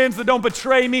friends that don't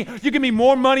betray me, you give me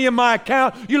more money in my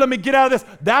account, you let me get out of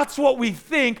this, that's what we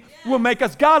think will make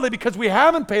us godly because we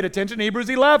haven't paid attention to Hebrews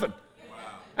 11. Wow.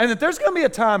 And that there's going to be a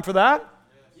time for that.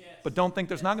 But don't think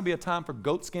there's not going to be a time for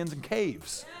goat skins and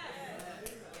caves.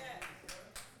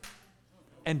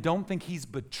 And don't think he's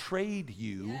betrayed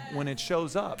you when it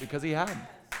shows up, because he hadn't.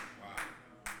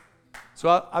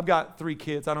 So I've got 3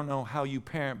 kids. I don't know how you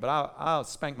parent, but I'll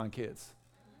spank my kids.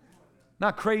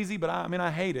 Not crazy, but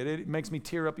I hate it. It makes me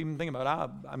tear up even thinking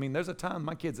about it. There's a time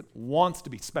my kid wants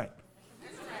to be spanked.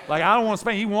 Like, I don't want to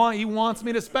spank. He wants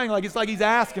me to spank. Like, it's like he's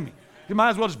asking me. You might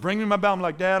as well just bring me my belt. I'm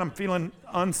like, Dad, I'm feeling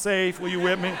unsafe. Will you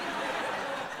whip me?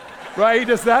 Right? He's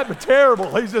just that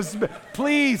terrible. He's just,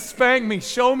 please spank me.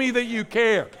 Show me that you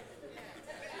care.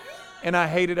 And I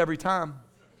hate it every time.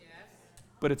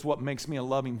 But it's what makes me a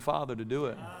loving father to do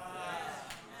it.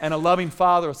 And a loving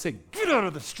father will say, get out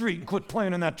of the street and quit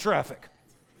playing in that traffic.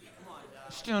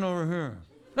 Stand over here.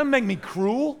 Doesn't make me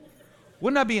cruel.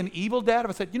 Wouldn't I be an evil dad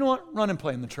if I said, you know what, run and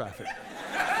play in the traffic.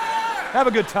 Have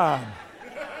a good time.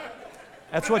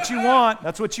 That's what you want.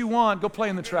 That's what you want. Go play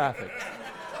in the traffic.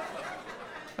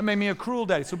 That made me a cruel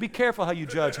daddy. So be careful how you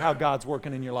judge how God's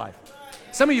working in your life.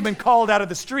 Some of you have been called out of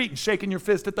the street and shaking your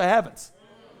fist at the heavens.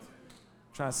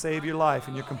 Trying to save your life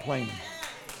and you're complaining.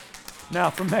 Now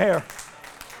from there,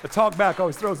 the talk back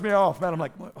always throws me off, man. I'm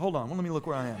like, hold on, let me look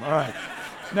where I am. All right.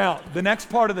 Now, the next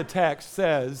part of the text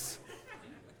says,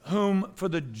 whom for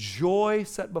the joy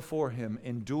set before him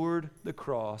endured the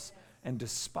cross and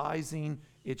despising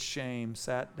its shame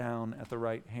sat down at the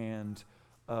right hand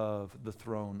of the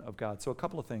throne of God. So a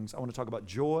couple of things. I want to talk about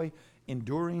joy,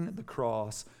 enduring the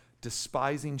cross,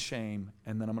 despising shame,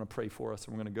 and then I'm going to pray for us.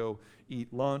 And we're going to go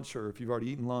eat lunch, or if you've already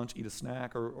eaten lunch, eat a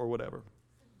snack or whatever.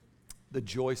 The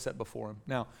joy set before him.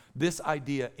 Now, this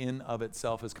idea in of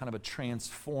itself is kind of a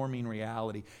transforming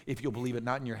reality, if you'll believe it,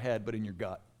 not in your head, but in your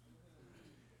gut.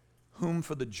 Whom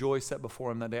for the joy set before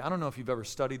him that day. I don't know if you've ever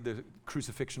studied the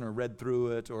crucifixion or read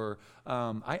through it, or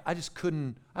I just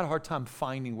couldn't, I had a hard time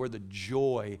finding where the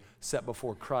joy set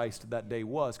before Christ that day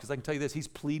was, because I can tell you this, he's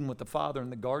pleading with the Father in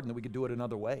the garden that we could do it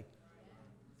another way.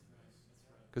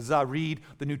 Because as I read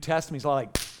the New Testament, he's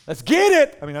like, let's get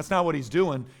it! That's not what he's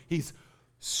doing. He's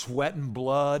sweating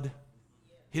blood.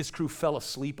 His crew fell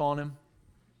asleep on him.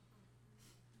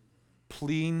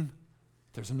 Pleading,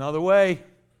 there's another way.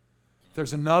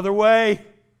 There's another way.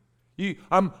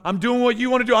 I'm doing what you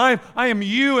want to do. I am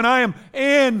you and I am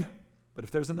in. But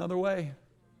if there's another way.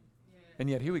 And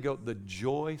yet here we go, the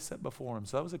joy set before him.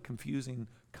 So that was a confusing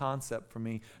concept for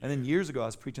me. And then years ago I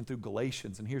was preaching through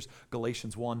Galatians, and here's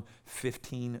Galatians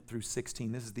 1:15 through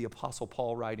 16. This is the Apostle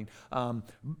Paul writing.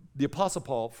 The Apostle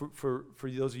Paul, for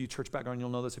those of you church background, you'll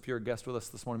know this if you're a guest with us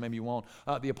this morning, maybe you won't.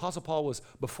 The Apostle Paul was,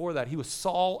 before that, he was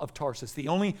Saul of Tarsus. The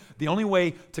only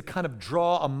way to kind of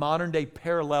draw a modern day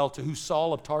parallel to who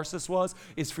Saul of Tarsus was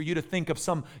is for you to think of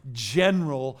some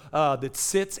general that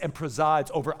sits and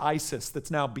presides over ISIS that's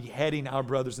now beheading our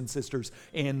brothers and sisters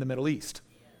in the Middle East.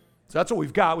 So that's what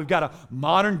we've got. We've got a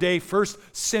modern day, first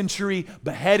century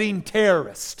beheading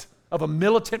terrorist of a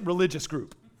militant religious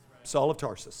group, Saul of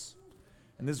Tarsus.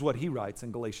 And this is what he writes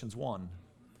in Galatians 1.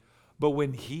 But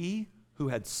when he who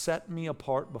had set me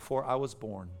apart before I was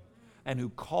born and who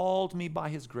called me by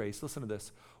his grace, listen to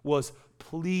this, was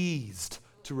pleased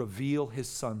to reveal his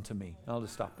son to me. I'll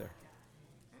just stop there.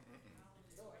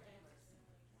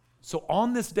 So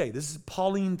on this day, this is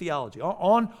Pauline theology,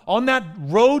 on that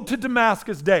road to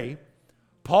Damascus day,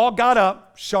 Paul got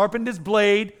up, sharpened his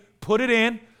blade, put it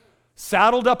in,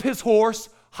 saddled up his horse,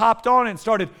 hopped on it, and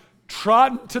started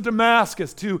trotting to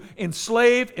Damascus to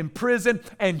enslave, imprison,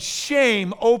 and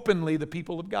shame openly the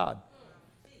people of God.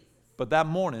 But that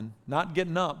morning, not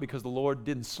getting up because the Lord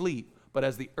didn't sleep, but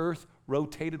as the earth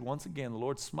rotated once again, the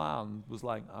Lord smiled and was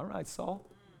like, all right, Saul.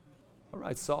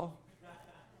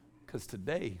 Because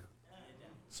today,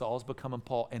 Saul's becoming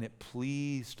Paul, and it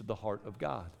pleased the heart of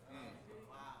God.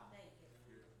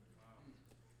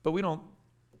 But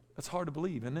it's hard to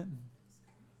believe, isn't it?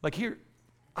 Like here,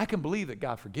 I can believe that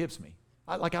God forgives me.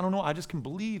 I don't know, I just can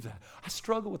believe that. I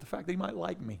struggle with the fact that he might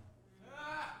like me.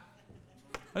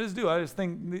 I just do. I just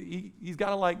think he's got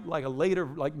to like a later,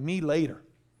 like me later.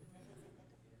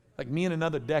 Like me in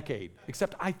another decade.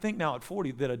 Except I think now at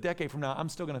 40 that a decade from now, I'm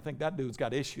still going to think that dude's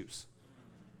got issues.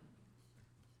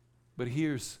 But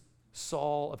here's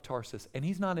Saul of Tarsus, and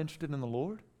he's not interested in the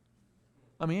Lord.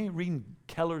 He ain't reading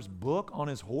Keller's book on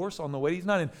his horse on the way. He's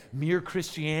not in Mere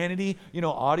Christianity,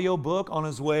 audio book on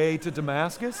his way to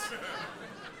Damascus.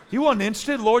 He wasn't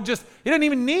interested. Lord he didn't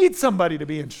even need somebody to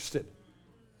be interested.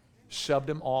 Shoved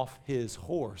him off his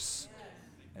horse.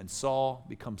 And Saul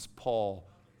becomes Paul,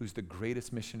 who's the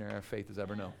greatest missionary our faith has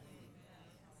ever known.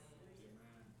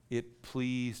 It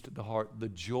pleased the heart. The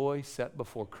joy set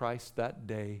before Christ that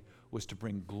day was to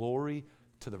bring glory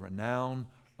to the renown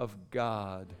of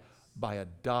God by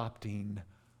adopting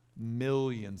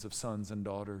millions of sons and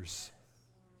daughters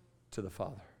to the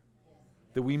Father.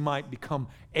 That we might become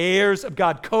heirs of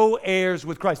God, co-heirs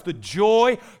with Christ. The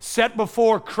joy set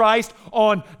before Christ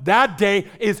on that day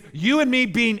is you and me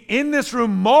being in this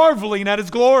room marveling at His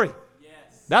glory.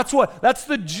 Yes. That's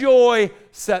the joy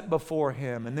set before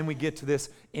Him. And then we get to this,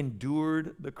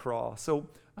 endured the cross. So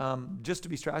just to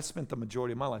be straight, I spent the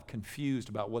majority of my life confused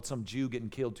about what some Jew getting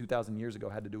killed 2,000 years ago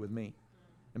had to do with me.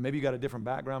 And maybe you got a different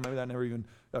background. Maybe that never even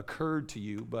occurred to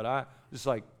you. But I just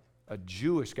like a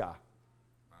Jewish guy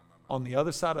on the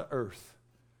other side of earth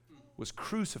was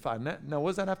crucified. Now,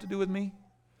 what does that have to do with me?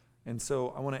 And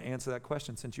so I want to answer that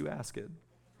question since you asked it.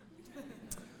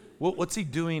 Well, what's He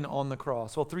doing on the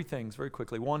cross? Well, three things very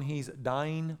quickly. One, He's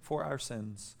dying for our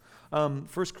sins. 1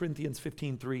 Corinthians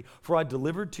 15:3, for I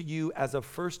delivered to you as of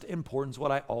first importance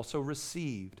what I also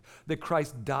received, that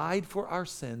Christ died for our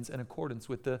sins in accordance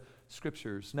with the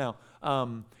Scriptures. Now,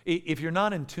 if you're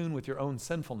not in tune with your own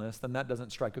sinfulness, then that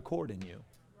doesn't strike a chord in you.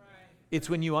 It's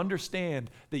when you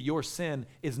understand that your sin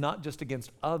is not just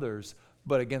against others,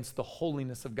 but against the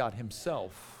holiness of God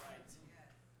Himself.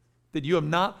 That you have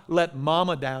not let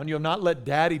mama down, you have not let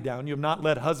daddy down, you have not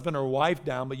let husband or wife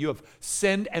down, but you have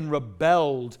sinned and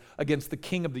rebelled against the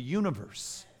King of the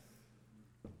universe.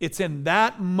 It's in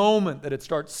that moment that it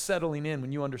starts settling in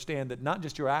when you understand that not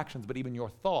just your actions, but even your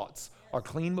thoughts are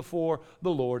clean before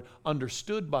the Lord,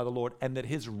 understood by the Lord, and that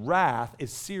His wrath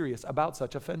is serious about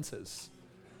such offenses.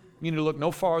 You need to look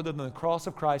no farther than the cross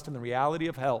of Christ and the reality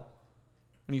of hell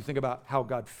when you think about how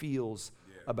God feels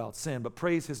about sin. But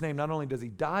praise His name, not only does He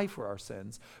die for our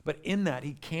sins, but in that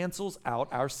He cancels out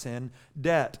our sin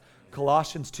debt.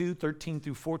 Colossians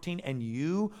 2:13-14, and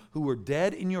you who were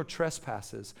dead in your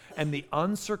trespasses and the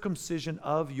uncircumcision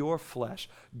of your flesh,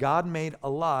 God made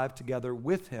alive together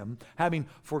with Him, having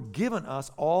forgiven us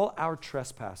all our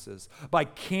trespasses by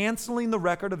canceling the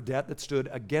record of debt that stood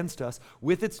against us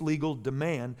with its legal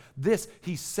demand. This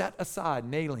He set aside,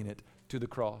 nailing it to the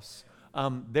cross.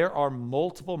 There are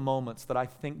multiple moments that I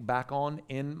think back on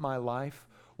in my life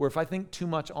where if I think too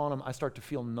much on them, I start to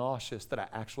feel nauseous that I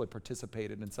actually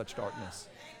participated in such darkness.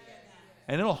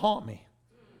 And it'll haunt me.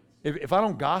 If I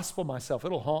don't gospel myself,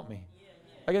 it'll haunt me.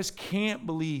 I just can't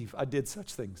believe I did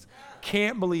such things.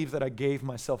 Can't believe that I gave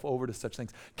myself over to such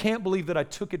things. Can't believe that I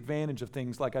took advantage of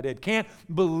things like I did. Can't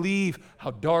believe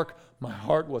how dark my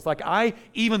heart was. Like I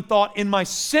even thought in my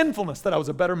sinfulness that I was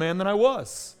a better man than I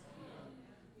was.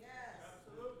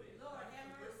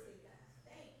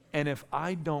 And if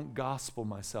I don't gospel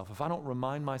myself, if I don't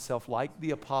remind myself like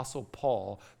the Apostle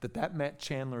Paul that Matt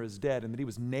Chandler is dead and that he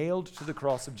was nailed to the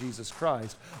cross of Jesus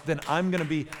Christ, then I'm going to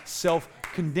be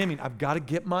self-condemning. I've got to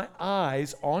get my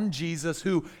eyes on Jesus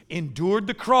who endured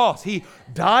the cross. He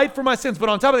died for my sins, but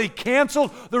on top of it, He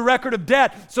canceled the record of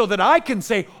debt so that I can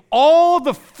say all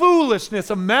the foolishness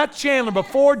of Matt Chandler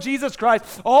before Jesus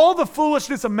Christ, all the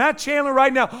foolishness of Matt Chandler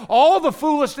right now, all the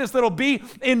foolishness that'll be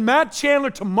in Matt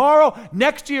Chandler tomorrow,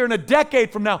 next year, and a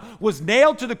decade from now was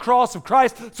nailed to the cross of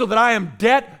Christ so that I am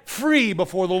debt-free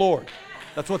before the Lord.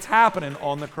 That's what's happening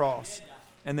on the cross.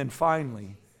 And then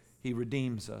finally, He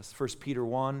redeems us. 1 Peter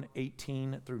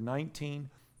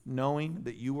 1:18-19, knowing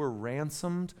that you were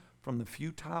ransomed from the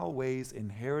futile ways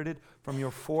inherited from your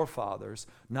forefathers,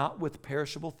 not with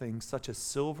perishable things such as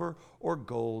silver or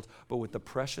gold, but with the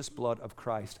precious blood of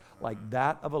Christ, like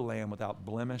that of a lamb without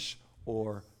blemish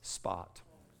or spot.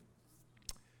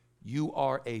 You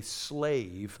are a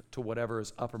slave to whatever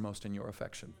is uppermost in your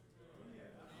affection.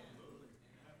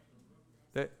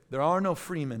 There are no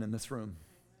free men in this room.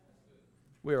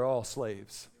 We are all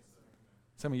slaves.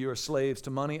 Some of you are slaves to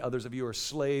money. Others of you are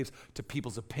slaves to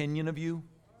people's opinion of you.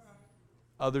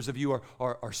 Others of you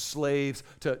are slaves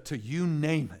to you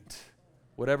name it.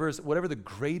 Whatever the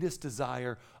greatest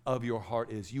desire of your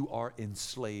heart is, you are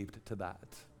enslaved to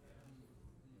that.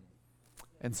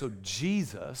 And so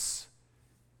Jesus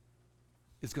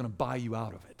is going to buy you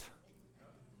out of it.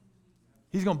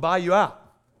 He's going to buy you out.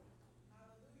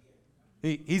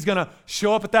 He's going to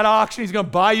show up at that auction. He's going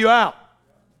to buy you out.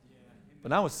 But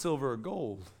not with silver or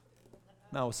gold.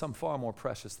 Now with something far more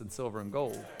precious than silver and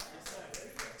gold.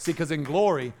 See, because in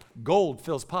glory, gold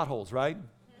fills potholes, right?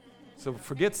 So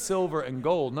forget silver and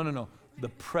gold. No. The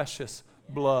precious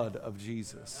blood of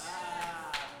Jesus.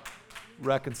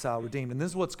 Reconciled, redeemed. And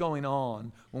this is what's going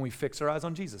on when we fix our eyes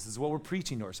on Jesus. This is what we're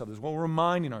preaching to ourselves. This is what we're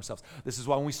reminding ourselves. This is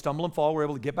why when we stumble and fall, we're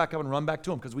able to get back up and run back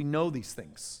to Him because we know these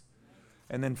things.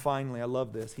 And then finally, I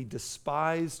love this. He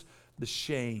despised the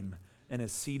shame and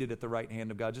is seated at the right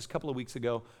hand of God. Just a couple of weeks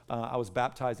ago, I was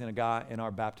baptizing a guy in our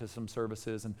baptism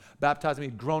services, and baptizing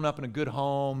him. He'd grown up in a good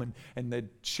home, and they'd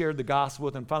shared the gospel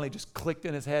with him, and finally just clicked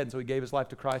in his head, and so he gave his life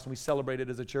to Christ, and we celebrated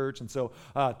as a church. And so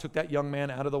took that young man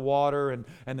out of the water and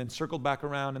then circled back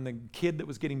around, and the kid that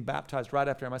was getting baptized right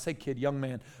after him, I say kid, young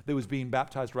man that was being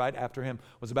baptized right after him,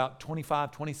 was about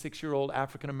 25, 26-year-old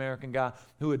African-American guy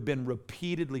who had been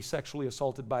repeatedly sexually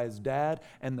assaulted by his dad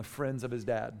and the friends of his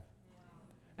dad.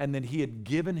 And then he had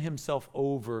given himself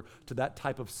over to that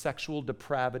type of sexual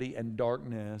depravity and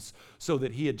darkness, so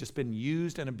that he had just been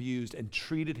used and abused and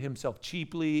treated himself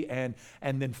cheaply. And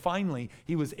then finally,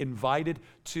 he was invited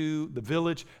to the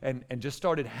village and just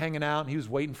started hanging out. And he was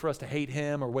waiting for us to hate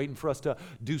him or waiting for us to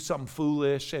do something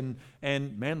foolish. And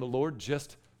man, the Lord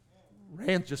just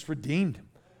redeemed him.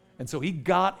 And so he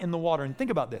got in the water. And think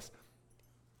about this.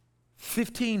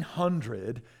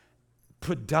 1,500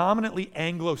 predominantly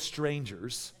Anglo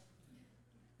strangers.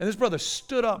 And this brother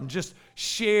stood up and just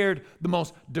shared the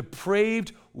most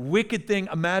depraved, wicked thing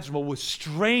imaginable with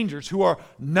strangers who are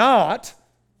not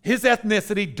his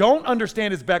ethnicity, don't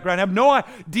understand his background, have no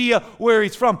idea where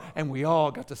he's from. And we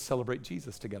all got to celebrate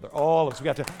Jesus together. All of us. We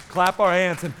got to clap our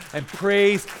hands and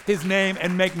praise his name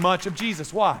and make much of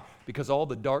Jesus. Why? Because all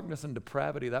the darkness and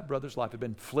depravity of that brother's life had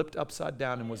been flipped upside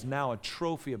down and was now a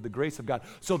trophy of the grace of God,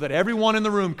 so that everyone in the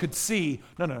room could see,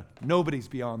 nobody's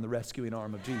beyond the rescuing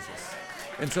arm of Jesus.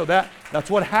 And so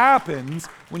that's what happens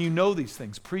when you know these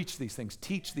things, preach these things,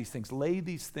 teach these things, lay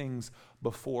these things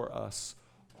before us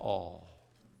all.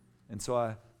 And so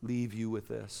I leave you with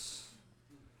this.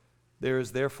 There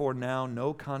is therefore now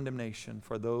no condemnation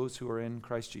for those who are in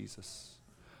Christ Jesus.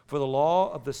 For the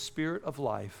law of the Spirit of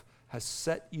life has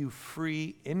set you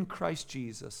free in Christ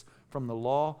Jesus from the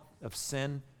law of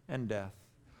sin and death.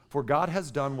 For God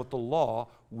has done what the law,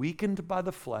 weakened by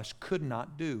the flesh, could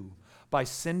not do, by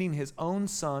sending his own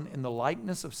Son in the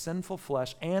likeness of sinful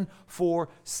flesh, and for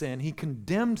sin. He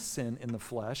condemned sin in the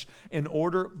flesh in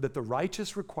order that the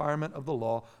righteous requirement of the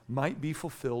law might be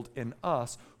fulfilled in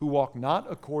us who walk not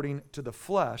according to the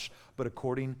flesh, but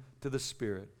according to the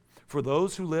Spirit. For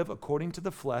those who live according to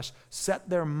the flesh set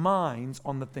their minds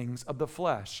on the things of the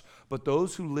flesh, but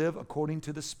those who live according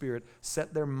to the Spirit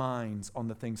set their minds on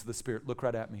the things of the Spirit. Look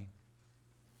right at me.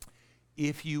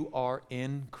 If you are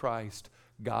in Christ,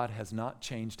 God has not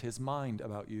changed his mind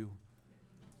about you.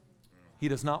 He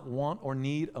does not want or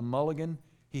need a mulligan.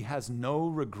 He has no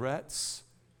regrets.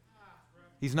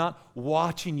 He's not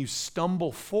watching you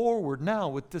stumble forward now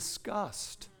with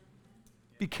disgust.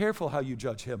 Be careful how you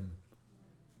judge him.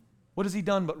 What has he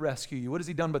done but rescue you? What has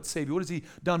he done but save you? What has he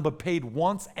done but paid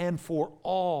once and for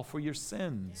all for your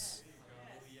sins?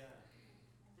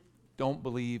 Don't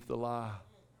believe the lie.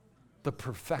 The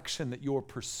perfection that you're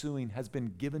pursuing has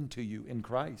been given to you in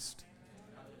Christ.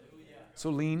 So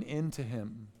lean into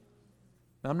him.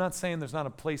 Now, I'm not saying there's not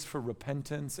a place for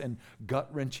repentance and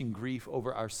gut-wrenching grief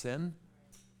over our sin.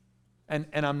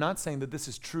 And I'm not saying that this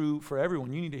is true for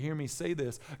everyone. You need to hear me say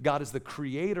this. God is the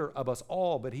creator of us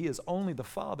all, but he is only the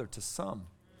father to some.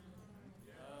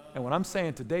 And what I'm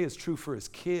saying today is true for his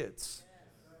kids.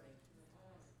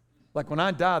 Like when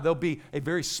I die, there'll be a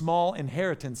very small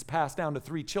inheritance passed down to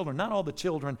 3 children. Not all the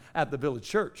children at the village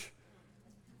church.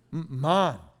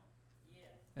 Mine.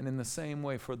 And in the same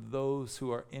way for those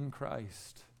who are in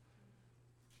Christ.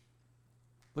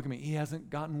 Look at me. He hasn't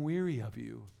gotten weary of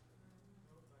you.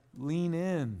 Lean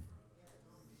in.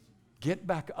 Get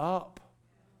back up.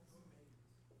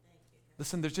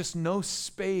 Listen, there's just no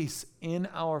space in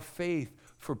our faith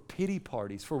for pity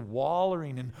parties, for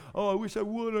wallowing and, I wish I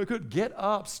would, I could. Get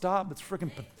up, stop. It's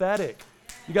freaking pathetic.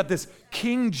 You got this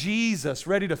King Jesus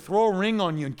ready to throw a ring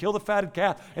on you and kill the fatted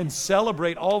calf and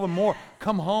celebrate all the more.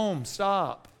 Come home,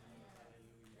 stop.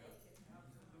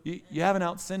 You haven't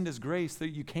outsinned his grace that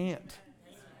you can't.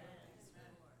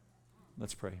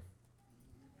 Let's pray.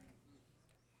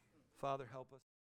 Father, help us.